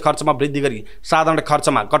पुँजीगत खर्चमा वृद्धि गरी साधारण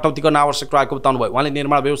खर्चमा कटौती गर्न आवश्यक रहेको बताउनु भयो। उहाँले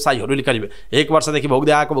निर्माण व्यवसायीहरूले करिब 1 वर्षदेखि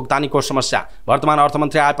भोग्दै आएको भुक्तानीको समस्या वर्तमान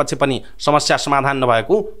अर्थमन्त्री आएपछि पनि समस्या समाधान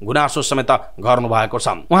नभएको गुनासो समेत गर्नु भएको छ।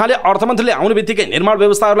 उहाँले अर्थमन्त्रीले आउने बित्तिकै निर्माण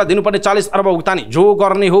व्यवसायीहरूलाई दिनुपर्ने 40 अर्ब भुक्तानी जो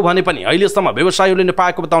गर्ने हो भने पनि अहिलेसम्म व्यवसायीहरूले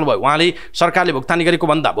नपाएको बताउनु भयो। उहाँले सरकारले भुक्तानी गरेको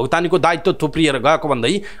भन्दा भुक्तानीको दायित्व थुप्रिएर गएको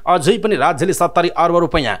भन्दै अझै पनि राज्यले 70 अर्ब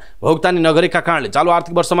रुपैयाँ भुक्तानी नगरेका कारणले चालु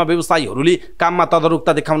आर्थिक वर्षमा व्यवसायीहरूले काममा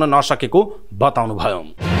तदारुकता देखाउन नसकेको बताउनु भयो।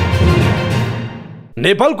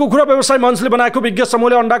 नेपाल कुखुरा व्यवसाय मञ्चले बनाएको विज्ञ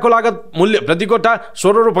समूहले अण्डाको लागत मूल्य प्रति कोटा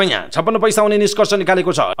 16 रुपैयाँ 56 पैसा हुने निष्कर्ष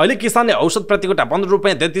निकालेको छ। अहिले किसानले औसत प्रति कोटा 15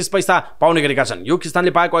 रुपैयाँ 33 पैसा पाउने गरेका छन्। यो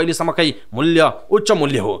किसानले पाएको अहिलेसम्मकै मूल्य उच्च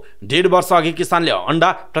मूल्य हो। 1.5 वर्ष अघि किसानले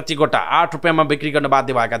अण्डा प्रति कोटा 8 रुपैयाँमा बिक्री गर्न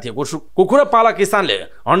बाध्य भएका थिए। कुखुरा पालक किसानले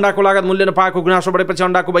अण्डाको लागत मूल्य नपाएको गुनासो बढेपछि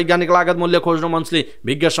अण्डाको वैज्ञानिक लागत मूल्य खोज्न मञ्चले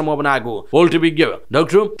विज्ञ समूह बनाएको। पोल्ट्री विज्ञ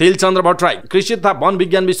डाक्टर तेलचन्द्र भट्टराई, कृषि तथा वन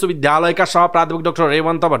विज्ञान विश्वविद्यालयका सह प्राध्यापक डाक्टर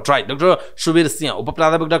रेवन्त भट्टराई, डाक्टर सुवीर सिंह,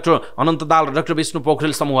 प्राध्यापक डाक्टर अनन्त दाल र डाक्टर विष्णु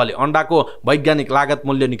पोखरेल समूहले अण्डाको वैज्ञानिक लागत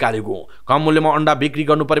मूल्य निकालेको। कम मूल्यमा अण्डा बिक्री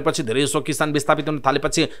गर्नु परेपछि धेरैजसो किसान विस्थापित हुन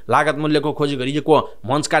थालेपछि लागत मूल्यको खोजी गरिएको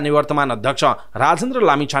मञ्चका निवर्तमान अध्यक्ष राजेन्द्र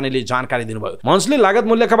लामिछानेले जानकारी दिनुभयो। मञ्चले लागत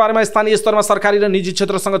मूल्यका बारेमा स्थानीय स्तरमा सरकारी र निजी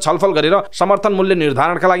क्षेत्रसँग छलफल गरेर समर्थन मूल्य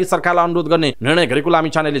निर्धारणका लागि सरकारलाई अनुरोध गर्ने निर्णय गरेको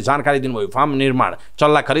लामिछानेले जानकारी दिनुभयो। फार्म निर्माण,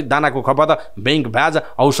 चल्ला खरिद, दानाको खपत, बैंक ब्याज,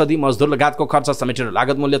 औषधि, मजदुर लगायतको खर्च समेटेर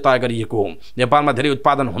लागत मूल्य तय गरिएको हो। नेपालमा धेरै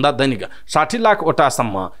उत्पादन हुँदा दैनिक 60 लाख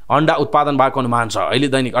वटासम्म अण्डा उत्पादन भएको अनुमान छ। अहिले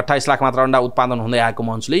दैनिक 28 लाख मात्र अण्डा उत्पादन हुँदै आएको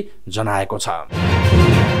मञ्चले जनाएको छ।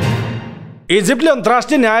 इजिप्टले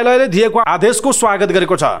अन्तर्राष्ट्रिय न्यायालयले दिएको आदेशको स्वागत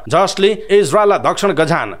गरेको छ, जसले इजरायललाई दक्षिण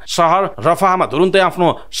गजान सहर रफाहमा तुरुन्तै आफ्नो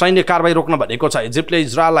सैन्य कारबाही रोक्न भनेको छ। इजिप्टले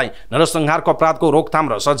इजरायललाई नरसंहारको अपराधको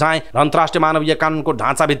रोकथाम र सजाय र अन्तर्राष्ट्रिय मानवीय कानुनको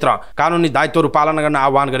ढाँचाभित्र कानुनी दायित्वहरू पालना गर्न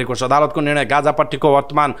आह्वान गरेको छ। अदालतको निर्णय गाजापट्टीको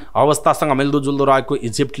वर्तमान अवस्थासँग मिल्दोजुल्दो रहेको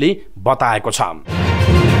इजिप्टले बताएको छ।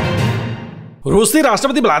 रुसी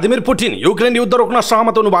राष्ट्रपति भ्लादिमिर पुटिन युक्रेन युद्ध रोक्न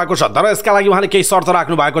सहमत हुनु भएको छ, तर यसका लागि उहाँले केही शर्त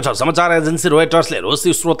राख्नु भएको छ। समाचार एजेन्सी रोयटर्सले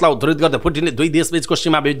रुसी स्रोतलाई उद्धृत गर्दै पुटिनले दुई देशबीचको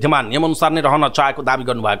सीमा विद्यमान नियमअनुसार नै रहन चाहेको दावी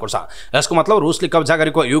गर्नु भएको छ। यसको मतलब रुसले कब्जा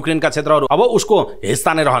गरेको युक्रेनका क्षेत्रहरू अब उसको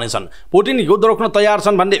हिस्सा नै रहनेछन्। पुटिन युद्ध रोक्न तयार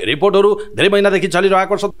छन् भन्ने रिपोर्टहरू धेरै महिनादेखि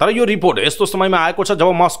चलिरहेको छ, तर यो रिपोर्ट यस्तो समयमा आएको छ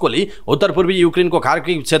जब मस्कोले उत्तर पूर्वी युक्रेनको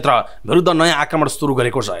खार्किभ क्षेत्र विरुद्ध नयाँ आक्रमण सुरु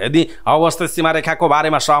गरेको छ। यदि अवस्थित सीमा रेखाको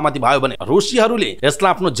बारेमा सहमति भयो भने रुसीहरूले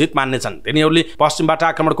यसलाई आफ्नो जित मान्नेछन्। तिनीहरूले उनीहरूले पश्चिमबाट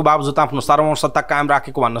आक्रमणको बावजुद आफ्नो सार्वभौमसत्ता कायम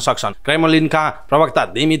राखेको भन्न सक्छन्। क्रेमलिनका प्रवक्ता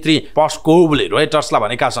दिमित्री पेस्कोभले रोयटर्सलाई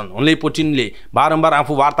भनेका छन् उनले पुटिनले बारम्बार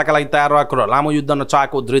आफू वार्ताका लागि तयार रहेको र लामो युद्ध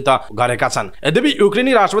नचाहेको उद्धृत गरेका छन्। यद्यपि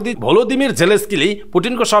युक्रेनी राष्ट्रपति भोलोदिमिर जेलेन्स्कीले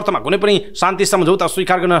पुटिनको शर्तमा कुनै पनि शान्ति सम्झौता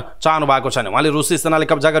स्वीकार गर्न चाहनु भएको छैन। उहाँले रुसी सेनाले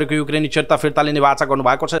कब्जा गरेको युक्रेनी क्षेत्र फिर्ता लिने वाचा गर्नु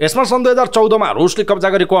भएको छ। यसमा सन् 2014 मा रुसले कब्जा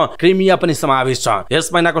गरेको क्रिमिया पनि समावेश छ। यस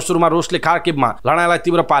महिनाको सुरुमा रुसले खार्किभमा लडाईँलाई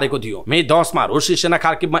तीव्र पारेको थियो। मे 10 मा रुसी सेना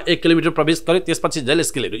खार्किभमा 1 किलोमिटर प्रवेश गर्यो। त्यसपछि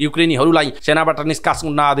जेलेन्स्कीले युक्रेनीहरूलाई सेनाबाट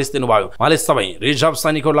निष्कासन आदेश दिनुभयो। उहाँले सबै रिजर्भ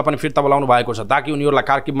सैनिकहरूलाई पनि फिर्ता बोलाउनु भएको छ ताकि उनीहरूलाई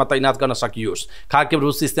खार्किभमा तैनात गर्न सकियोस्। खार्किभ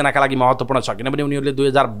रुसी सेनाका लागि महत्त्वपूर्ण छ किनभने उनीहरूले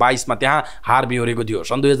 2022 मा त्यहाँ हार बिहोरेको थियो।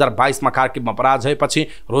 सन् 2022 मा खार्किभमा पराजयपछि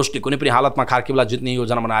रुसले कुनै पनि हालतमा खार्किभलाई जित्ने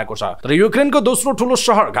योजना बनाएको छ। तर युक्रेनको दोस्रो ठूलो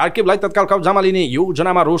शहर खार्किभलाई तत्काल कब्जामा लिने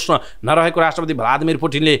योजनामा रुस नरहेको राष्ट्रपति भ्लादिमिर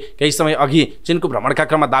पुटिनले केही समय अघि चीनको भ्रमणका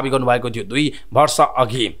क्रममा दाबी गर्नुभएको थियो। 2 वर्ष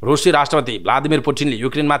अघि रुसी राष्ट्रपति भ्लादिमिर पुटिनले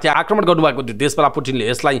युक्रेनमाथि आक्रमण गर्नुभएको थियो। त्यसबेला पुटिनले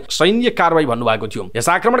यसलाई सैन्य कारबाही भन्नुभएको थियो। यस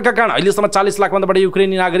आक्रमणका कारण अहिलेसम्म 40 लाख भन्दा बढी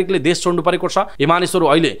युक्रेनी नागरिकले देश छोड्नु परेको छ। यी मानिसहरू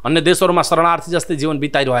अहिले अन्य देशहरूमा शरणार्थी जस्तै जीवन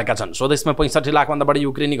बिताइरहेका छन्। स्वदेशमा 65 लाख भन्दा बढी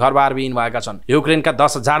युक्रेनी घरबार विहीन भएका छन्। युक्रेनका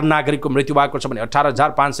 10,000 नागरिकको मृत्यु भएको छ भने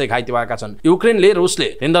 18,500 घाइते भएका छन्। युक्रेनले रुसले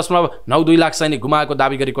 3.92 लाख सैनिक गुमाएको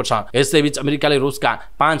दाबी गरेको छ। यसैबीच अमेरिकाले रुसका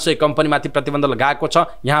 500 कम्पनीमाथि प्रतिबन्ध लगाएको छ।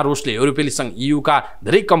 यहाँ रुसले युरोपेली संघ ईयूका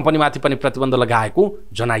धेरै कम्पनीमाथि पनि प्रतिबन्ध लगाएको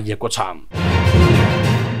जनाइएको छ।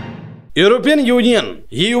 युरोपियन युनियन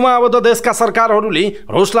ईयूमा आबद्ध देशका सरकारहरूले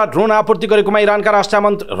रुसलाई ड्रोन आपूर्ति गरेकोमा इरानका रक्षा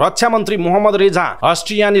मन्त्री मोहम्मद रेजा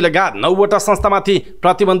अस्ट्रियानी लगायत 9 वटा संस्थामाथि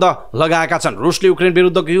प्रतिबन्ध लगाएका छन्। रुसले युक्रेन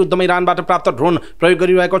विरुद्धको युद्धमा इरानबाट प्राप्त ड्रोन प्रयोग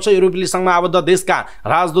गरिरहेको छ। युरोपेली संघमा आबद्ध देशका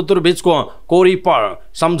राजदूतहरू बीचको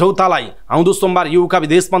कोरिपर सम्झौतालाई आउँदो सोमबार ईयूका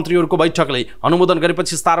विदेश मन्त्रीहरूको बैठकले अनुमोदन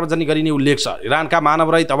गरेपछि सार्वजनिक गरिने उल्लेख छ। इरानका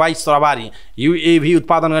मानवरहित हवाई सवारी यूएभी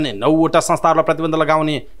उत्पादन गर्ने 9 वटा संस्थाहरूलाई प्रतिबन्ध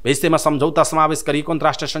लगाउने विषयमा सम्झौता समावेश गरिएको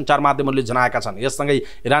अन्तर्राष्ट्रिय सञ्चार माध्यमहरूले जनाएका छन्। यससँगै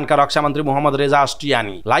इरानका रक्षा मन्त्री मोहम्मद रेजा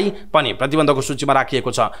अस्ट्रियानीलाई पनि प्रतिबन्धको सूचीमा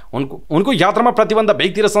राखिएको छ। उनको यात्रामा प्रतिबन्ध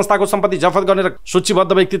व्यक्ति र संस्थाको सम्पत्ति जफत गर्ने र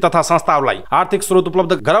सूचीबद्ध व्यक्ति तथा संस्थाहरूलाई आर्थिक स्रोत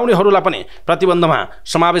उपलब्ध गराउनेहरूलाई पनि प्रतिबन्धमा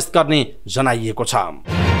समावेश गर्ने जनाइएको छ।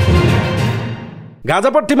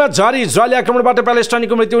 गाजापट्टीमा जारी इजरायली आक्रमणबाट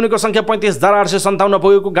प्यालेस्टाइनीको मृत्यु हुनेको संख्या 35,857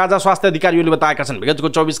 पुगेको गाजा स्वास्थ्य अधिकारीहरूले बताएका छन्। विगतको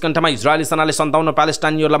 24 घण्टामा इजरायली सेनाले 57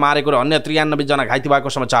 प्यालेस्टाइनीहरूलाई मारेको र अन्य 93 जना घाइते भएको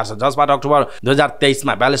समाचार छ। जसबाट अक्टोबर 2023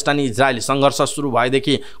 मा प्यालेस्टाइनी इजरायली संघर्ष सुरु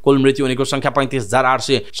भएदेखि कुल मृत्यु हुनेको संख्या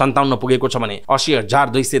 35,857 पुगेको छ भने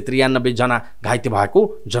 80,293 जना घाइते भएको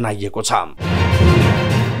जनाइएको छ।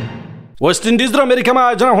 वेस्ट इन्डिज र अमेरिकामा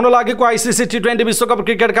आयोजना हुन लागेको आईसीसी टी20 विश्वकप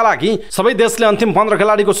क्रिकेटका लागि सबै देशले अन्तिम 15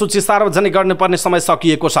 खेलाडीको सूची सार्वजनिक गर्नुपर्ने समय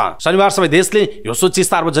सकिएको छ। शनिबार सबै देशले यो सूची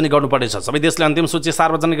सार्वजनिक गर्नुपर्नेछ। सबै देशले अन्तिम सूची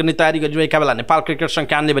सार्वजनिक गर्ने तयारी गरिरहेका बेला नेपाल क्रिकेट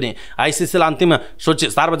संघले पनि आईसीसीलाई अन्तिम सूची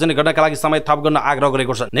सार्वजनिक गर्नका लागि समय थप गर्न आग्रह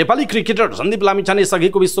गरेको छ। नेपाली क्रिकेटर सन्दीप लामिछाने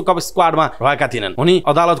यसअघिको विश्वकप स्क्वाडमा रहेका थिएनन्। उनी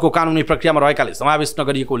अदालतको कानुनी प्रक्रियामा रहेकाले समावेश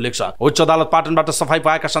नगरिएको उल्लेख छ। उच्च अदालत पाटनबाट सफाई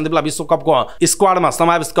पाएका सन्दीपलाई विश्वकपको स्क्वाडमा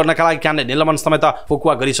समावेश गर्नका लागि क्यानले निलम्बन समेत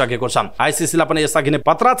फुकुवा गरिसकेको छ। आईसीसीलाई पनि यसअघि नै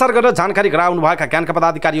पत्राचार गरेर जानकारी गराउनु भएका क्यानका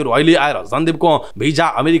पदाधिकारीहरू अहिले आएर सन्दीपको भिजा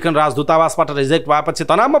अमेरिकन राजदूतावासबाट रिजेक्ट भएपछि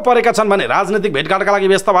तनावमा परेका छन् भने राजनीतिक भेटघाटका लागि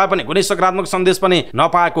व्यस्त भए पनि कुनै सकारात्मक सन्देश पनि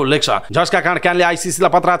नपाएको उल्लेख छ। जसका कारण क्यानले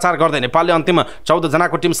आईसीसीलाई पत्राचार गर्दै नेपालले अन्तिम 14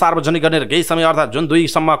 जनाको टिम सार्वजनिक गर्ने र केही समय अर्थात् जुन 2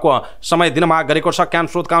 सम्मको समय दिन माग गरेको छ।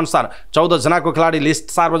 क्यान स्रोतका अनुसार 14 जनाको खेलाडी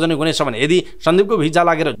लिस्ट सार्वजनिक हुनेछ भने यदि सन्दीपको भिजा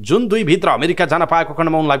लागेर जुन 2 भित्र अमेरिका जान पाएको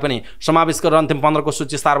खण्डमा उनलाई पनि समावेश गरेर अन्तिम 15 को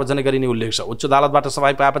सूची सार्वजनिक गरिने उल्लेख छ। उच्च अदालतबाट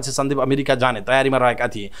सफाई पाएपछि सन्दीप अमेरिका जाने तयारीमा रहेका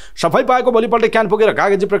थिए। सफाई पाएको भोलिपल्ट क्यान पुगेर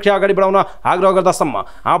कागजी प्रक्रिया अगाडि बढाउन आग्रह गर्दासम्म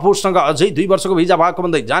आफूसँग अझै 2 वर्षको भिजा भएको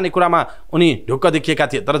भन्दै जाने कुरामा उनी ढुक्क देखिएका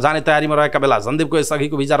थिए। तर जाने तयारीमा रहेका बेला सन्दीपको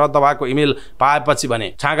यसअघिको भिजा रद्द भएको इमेल पाएपछि भने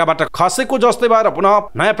छाँगाबाट खसेको जस्तै भएर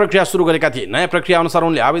पुनः नयाँ प्रक्रिया सुरु गरेका थिए। नयाँ प्रक्रिया अनुसार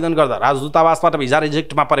उनले आवेदन गर्दा राजदूतावासबाट भिजा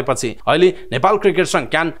रिजेक्टमा परेपछि अहिले नेपाल क्रिकेट संघ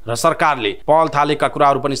क्यान र सरकारले पहल थालेका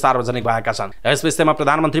कुराहरू पनि सार्वजनिक भएका छन्। यस विषयमा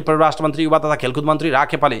प्रधानमन्त्री परराष्ट्र मन्त्री युवा तथा खेलकुद मन्त्री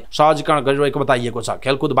राखेपाले सहजीकरण गरिरहेको बताइएको छ।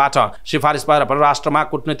 खेलकुदबाट सिफारिस भएर परराष्ट्रमा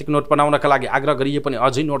कूटनीतिक नोट बनाउनका लागि आग्रह गरिए पनि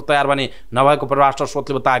अझै नोट तयार भने नभएको परराष्ट्र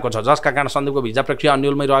स्रोतले बताएको छ। जसका कारण सन्दीपको भिजा प्रक्रिया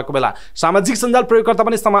अन्यलमै रहेको बेला सामाजिक सञ्जाल प्रयोगकर्ता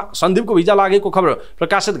पनि सन्दीपको भिजा लागेको खबर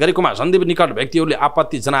प्रकाशित गरेकोमा सन्दीप निकट व्यक्तिहरूले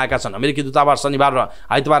आपत्ति जनाएका छन्। अमेरिकी दूतावास शनिबार र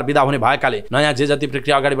आइतबार बिदा हुने भएकाले नयाँ जे जति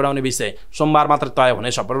प्रक्रिया अगाडि बढाउने विषय सोमबार मात्र तय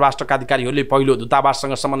हुनेछ। परराष्ट्रका अधिकारीहरूले पहिलो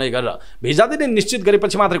दूतावाससँग समन्वय गरेर भिजा दिने निश्चित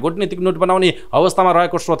गरेपछि मात्र कूटनीतिक नोट बनाउने अवस्थामा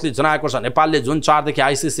रहेको स्रोतले जनाएको छ। नेपालले जुन 4 देखि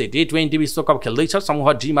आईसीसी टी20 विश्वकप खेल्दैछ।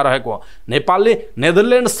 समूह डी मा रहेको नेपालले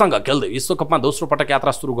नेदरल्यान्ड्ससँग खेल्दै विश्वकपमा दोस्रो पटक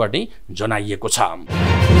यात्रा सुरु गर्ने जनाइएको छ।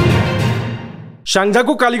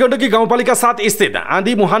 स्याङ्जाको कालीगण्डकी गाउँपालिका 7 स्थित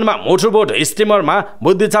आँधी मुहानमा मोटरबोट स्टिमरमा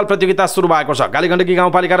बुद्धिचाल प्रतियोगिता सुरु भएको छ। कालीगण्डकी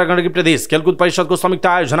गाउँपालिका र गण्डकी प्रदेश खेलकुद परिषदको संयुक्त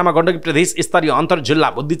आयोजनामा गण्डकी प्रदेश स्तरीय अन्तर जिल्ला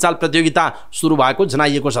बुद्धिचाल प्रतियोगिता सुरु भएको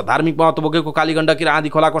जनाइएको छ। धार्मिक महत्त्व बोकेको कालीगण्डकी र आँधी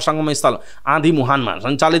खोलाको संगम स्थल आँधी मुहानमा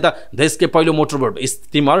सञ्चालित देशकै पहिलो मोटरबोट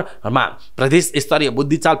स्टिमरमा प्रदेश स्तरीय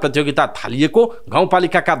बुद्धिचाल प्रतियोगिता थालिएको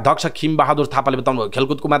गाउँपालिकाका अध्यक्ष खिम बहादुर थापाले बताउनुभयो।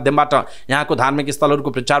 खेलकुदको माध्यमबाट यहाँको धार्मिक स्थलहरूको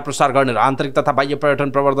प्रचार प्रसार गर्ने र आन्तरिक तथा बाह्य पर्यटन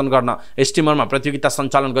प्रवर्धन गर्न स्टिमरमा प्रतियोगिता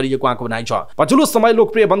सञ्चालन गरिएको उहाँको भनाइ छ। पछिल्लो समय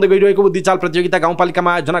लोकप्रिय बन्दै गइरहेको बुद्धिचाल प्रतियोगिता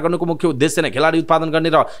गाउँपालिकामा आयोजना गर्नुको मुख्य उद्देश्य नै खेलाडी उत्पादन गर्ने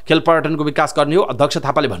र खेल पर्यटनको विकास गर्ने हो। अध्यक्ष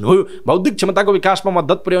थापाले भन्नुभयो, बौद्धिक क्षमताको विकासमा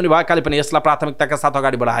मद्दत पुर्याउने भएकाले पनि यसलाई प्राथमिकताका साथ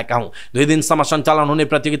अगाडि बढाएका हौं। 2 दिनसम्म सञ्चालन हुने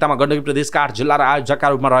प्रतियोगितामा गण्डकी प्रदेशका 8 जिल्ला र आयोजकका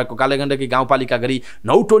रूपमा रहेको कालीगण्डकी गाउँपालिका गरी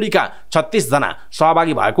 9 टोलीका 36 जना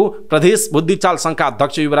सहभागी भएको प्रदेश बुद्धिचाल संघका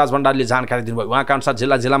अध्यक्ष युवराज भण्डारीले जानकारी दिनुभयो। उहाँका अनुसार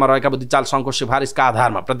जिल्लामा रहेका बुद्धिचाल संघको सिफारिसका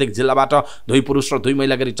आधारमा प्रत्येक जिल्लाबाट 2 पुरुष र 2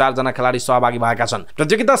 महिला गरी 4 जना खेलाडी सहभागी भएका छन्।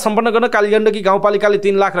 प्रतियोगिता सम्पन्न गर्न कालीगण्डकी गाउँपालिकाले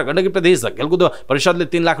 3 लाख र गण्डकी प्रदेश खेलकुद परिषदले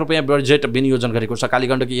 3 लाख रुपैयाँ बजेट विनियोजन गरेको छ।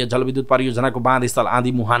 कालीगण्डकी जलविद्युत परियोजनाको बाँध स्थल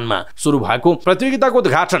आँधी मुहानमा सुरु भएको प्रतियोगिताको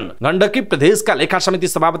उद्घाटन गण्डकी प्रदेशका लेखा समिति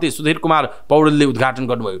सभापति सुधीर कुमार पौडेलले उद्घाटन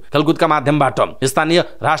गर्नुभयो। खेलकुदका माध्यमबाट स्थानीय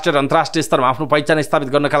राष्ट्रिय र अन्तर्राष्ट्रिय स्तरमा आफ्नो पहिचान स्थापित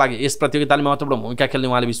गर्नका लागि यस प्रतियोगिताले महत्त्वपूर्ण भूमिका खेल्ने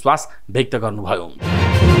उहाँले विश्वास व्यक्त गर्नुभयो।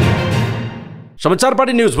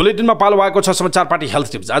 समाचारपाटी न्यूज बुलेटिनमा पालो भएको छ समाचारपाटी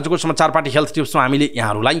हेल्थ टिप्स। आजको समाचारपाटी हेल्थ टिप्समा हामीले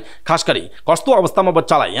यहाँहरूलाई खास गरी कस्तो अवस्थामा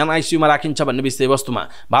बच्चालाई एनआईसीयूमा राखिन्छ भन्ने विषयवस्तुमा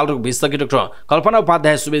बालरोग विशेषज्ञ डाक्टर कल्पना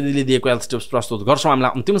उपाध्याय सुवेदीले दिएको हेल्थ टिप्स प्रस्तुत गर्छौं।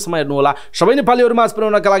 हामीलाई अन्तिम समय हेर्नु होला। सबै नेपालीहरुमा आज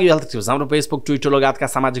पुर्याउनका लागि हेल्थ टिप्स हाम्रो फेसबुक, ट्विटर लगायतका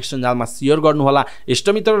सामाजिक सञ्जालमा शेयर गर्नु होला।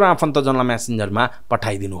 इष्टमित्र र आफन्तजनलाई मेसेन्जरमा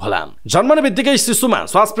पठाइदिनु होला। जन्मने बित्तिकै शिशुमा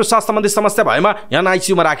श्वास प्रश्वास सम्बन्धी समस्या भएमा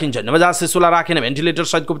एनआईसीयूमा राखिन्छ। नवजात शिशुलाई राखिने भेन्टिलेटर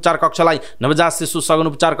सहितको उपचार कक्षलाई नवजात शिशु सघन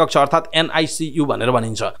उपचार कक्ष अर्थात् एनआईसीयू भनेर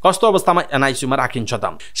भनिन्छ। कस्तो अवस्थामा एनआईसीयूमा राखिन्छ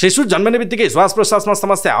त? शिशु जन्मने बित्तिकै श्वास प्रश्वासमा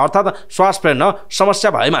समस्या अर्थात् श्वास फेर्न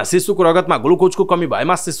समस्या भएमा, शिशुको रगतमा ग्लुकोजको कमी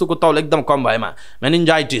भएमा, शिशुको तौल एकदम कम भएमा,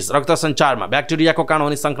 मेनिन्जाइटिस रक्त सञ्चारमा ब्याक्टेरियाको कारण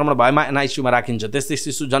हुने संक्रमण भएमा एनआईसीयूमा राखिन्छ। त्यस्तै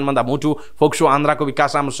शिशु जन्मदा मुटु, फोक्सो, आन्द्राको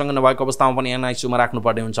विकास राम्रोसँग नभएको अवस्थामा पनि एनआईसीयूमा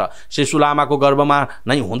राख्नुपर्ने हुन्छ। शिशुलाई आमाको गर्भमा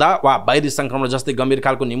नै हुँदा वा बाहिरी संक्रमण जस्तै गम्भीर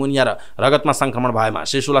खालको निमोनिया र रगतमा संक्रमण भएमा,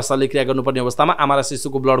 शिशुलाई शल्यक्रिया गर्नुपर्ने अवस्थामा आमा र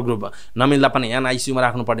शिशुको ब्लड ग्रुप नमिल्दा पनि एनआईसीयूमा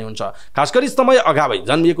राख्नुपर्ने हुन्छ। खास गरी समय अगावै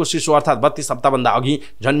जन्मिएको शिशु अर्थात् 32 हप्ताभन्दा अघि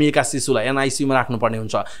जन्मिएका शिशुलाई एनआईसीयूमा राख्नुपर्ने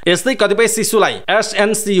हुन्छ। यस्तै कतिपय शिशुलाई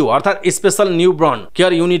एसएनसीयू अर्थात् स्पेशल न्यूबोर्न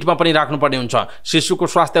केयर युनिटमा पनि राख्नुपर्ने हुन्छ। शिशुको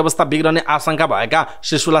स्वास्थ्य अवस्था बिग्रने आशंका भएका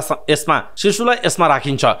शिशुलाई यसमा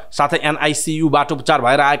राखिन्छ। साथै एनआईसीयूबाट उपचार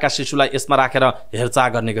भएर आएका शिशुलाई यसमा राखेर हेरचाह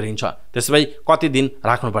गर्ने गरिन्छ। त्यसैले कति दिन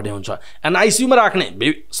राख्नुपर्ने हुन्छ? एनआईसीयूमा राख्ने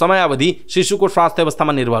समयावधि शिशुको स्वास्थ्य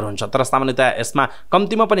अवस्थामा निर्भर हुन्छ, तर सामान्यतया यसमा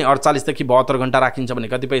कम्तीमा पनि 48 देखि 72 घण्टा राखिन्छ भने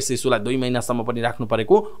कतिपय शिशुलाई 2 महिनासम्म पनि राख्नु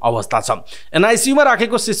परेको अवस्था छ। एनआईसीयूमा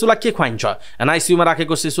राखेको शिशुलाई के खुवाइन्छ? एनआईसीयूमा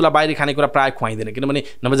राखेको शिशुलाई बाहिरी खानेकुरा प्राय खुवाइँदैन, किनभने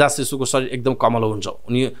नवजात शिशुको शरीर एकदम कमलो हुन्छ।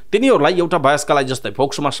 तिनीहरूलाई एउटा वयस्कलाई जस्तै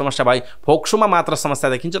फोक्सोमा समस्या भए फोक्सोमा मात्र समस्या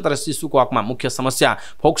देखिन्छ, तर शिशुको हकमा मुख्य समस्या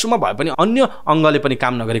फोक्सोमा भए पनि अन्य अङ्गले पनि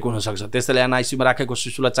काम नगरेको हुन सक्छ। त्यसैले एनआईसीयूमा राखेको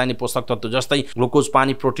शिशुलाई चाहिने पोषक तत्व जस्तै ग्लुकोज,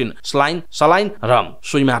 पानी, प्रोटिन, सलाइन र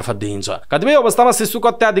सुई मार्फत दिइन्छ। कतिपय अवस्थामा शिशुको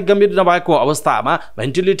अत्याधिक गम्भीर नभएको अवस्थामा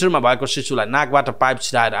भेन्टिलेटरमा भएको शिशुलाई नाकबाट पाइप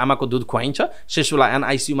छिराएर आमाको दूध खुवाइन्छ। शिशुलाई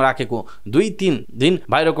एनआईसीयूमा राखेको 2-3 दिन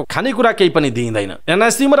बाहिरको खानेकुरा केही पनि दिइँदैन।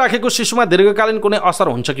 एनआईसीयूमा राखेको शिशुमा दीर्घकालीन कुनै असर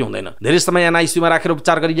हुन्छ कि हुँदैन? धेरै समय एनआईसीयूमा राखेर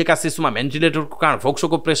उपचार गरिएका शिशुमा भेन्टिलेटरको कारण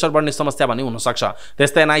फोक्सोको प्रेसर बढ्ने समस्या पनि हुन सक्छ।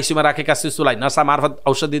 त्यस्तै एनआईसीयूमा राखेका शिशुलाई नसा मार्फत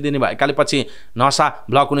औषधि दिने भएकाले पछि नसा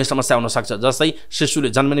ब्लक हुने समस्या हुन सक्छ। जस्तै शिशुले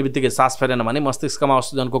जन्मने बित्तिकै सास फेरेन भने मस्तिष्कमा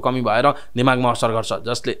अक्सिजनको कमी भएर दिमागमा असर गर्छ,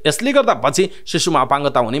 यसले गर्दा पछि शिशुमा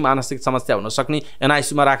अपाङ्गता हुने, मानसिक समस्या हुन सक्ने।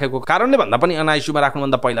 एनआईसीयूमा राखेको कारणले भन्दा पनि एनआईसीयूमा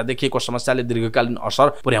राख्नुभन्दा पहिला देखिएको समस्याले दीर्घकालीन असर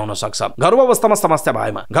पुर्याउन सक्छ। गर्भावस्थामा समस्या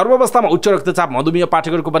भएमा, गर्भावस्थामा उच्च रक्तचाप, मधुमेह,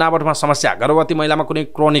 पाठेघरको बनावटमा समस्या, गर्भवती महिलामा कुनै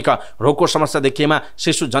क्रोनिक रोगको समस्या देखिएमा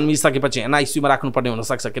शिशु जन्मिसकेपछि एनआईसीयूमा राख्नुपर्ने हुन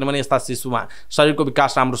सक्छ, किनभने यस्ता शिशुमा शरीरको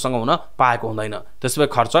विकास राम्रोसँग हुन पाएको हुँदैन। त्यसैले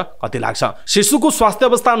खर्च कति लाग्छ? शिशुको स्वास्थ्य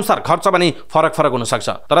अवस्था अनुसार खर्च भने फरक हुन सक्छ,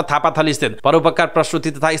 तर थापाथली स्थित परोपकार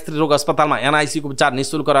प्रसूति तथा स्त्री रोग अस्पतालमा एनआईसीयूको उपचार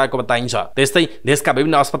निःशुल्क रहेको बताइन्छ। त्यस्तै देशका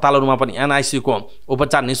विभिन्न अस्पतालहरूमा पनि एनआईसीयूको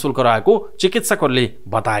उपचार निःशुल्क रहेको चिकित्सकहरूले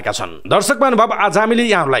बताएका छन्। दर्शक महानुभाव, आज हामीले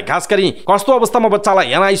यहाँहरूलाई खास गरी कस्तो अवस्थामा बच्चालाई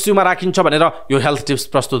एनआईसीयूमा राखिन्छ भनेर यो हेल्थ टिप्स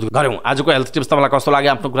प्रस्तुत गर्यौं। आजको हेल्थ टिप्स तपाईँलाई कस्तो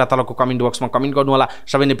लाग्यो आफ्नो कुरा तलको कमेन्ट बक्समा कमेन्ट गर्नु होला।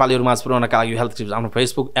 सबै नेपालीहरुमा आज पुर्याउनका लागि यो हेल्थ टिप्स आफ्नो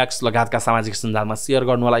फेसबुक, एक्स लगायतका सामाजिक सञ्जालमा शेयर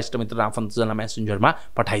गर्नु होला। इष्टमित्र र आफन्तजनलाई मेसेन्जरमा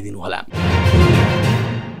पठाइदिनु होला।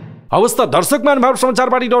 हवस् त दर्शक महानुभाव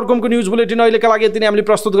समाचारपाटी.com को न्युज बुलेटिन अहिलेका लागि यति नै हामीले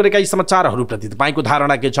प्रस्तुत गरेका यी समाचारहरूप्रति तपाईँको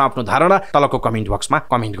धारणा के छ आफ्नो धारणा तलको कमेन्ट बक्समा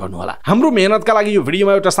कमेन्ट गर्नुहोला। हाम्रो मेहनतका लागि यो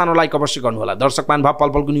भिडियोमा एउटा सानो लाइक अवश्य गर्नुहोला। दर्शक महानुभाव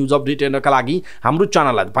पलपलको न्युज अपडेट हेर्नका लागि हाम्रो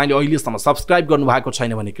च्यानललाई तपाईँले अहिलेसम्म सब्स्क्राइब गर्नुभएको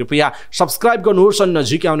छैन भने कृपया सब्स्क्राइब गर्नुहोस् अनि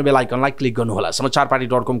नजिकै आउने बेल आइकनलाई क्लिक गर्नुहोला।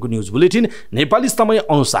 समाचारपाटी.com को न्युज बुलेटिन नेपाली समय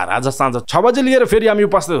अनुसार आज साँझ 6 बजे लिएर फेरि हामी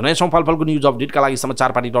उपस्थित हुनेछौँ। पलपलको न्युज अपडेटका लागि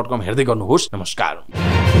समाचारपाटी.com हेर्दै गर्नुहोस्।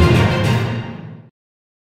 नमस्कार।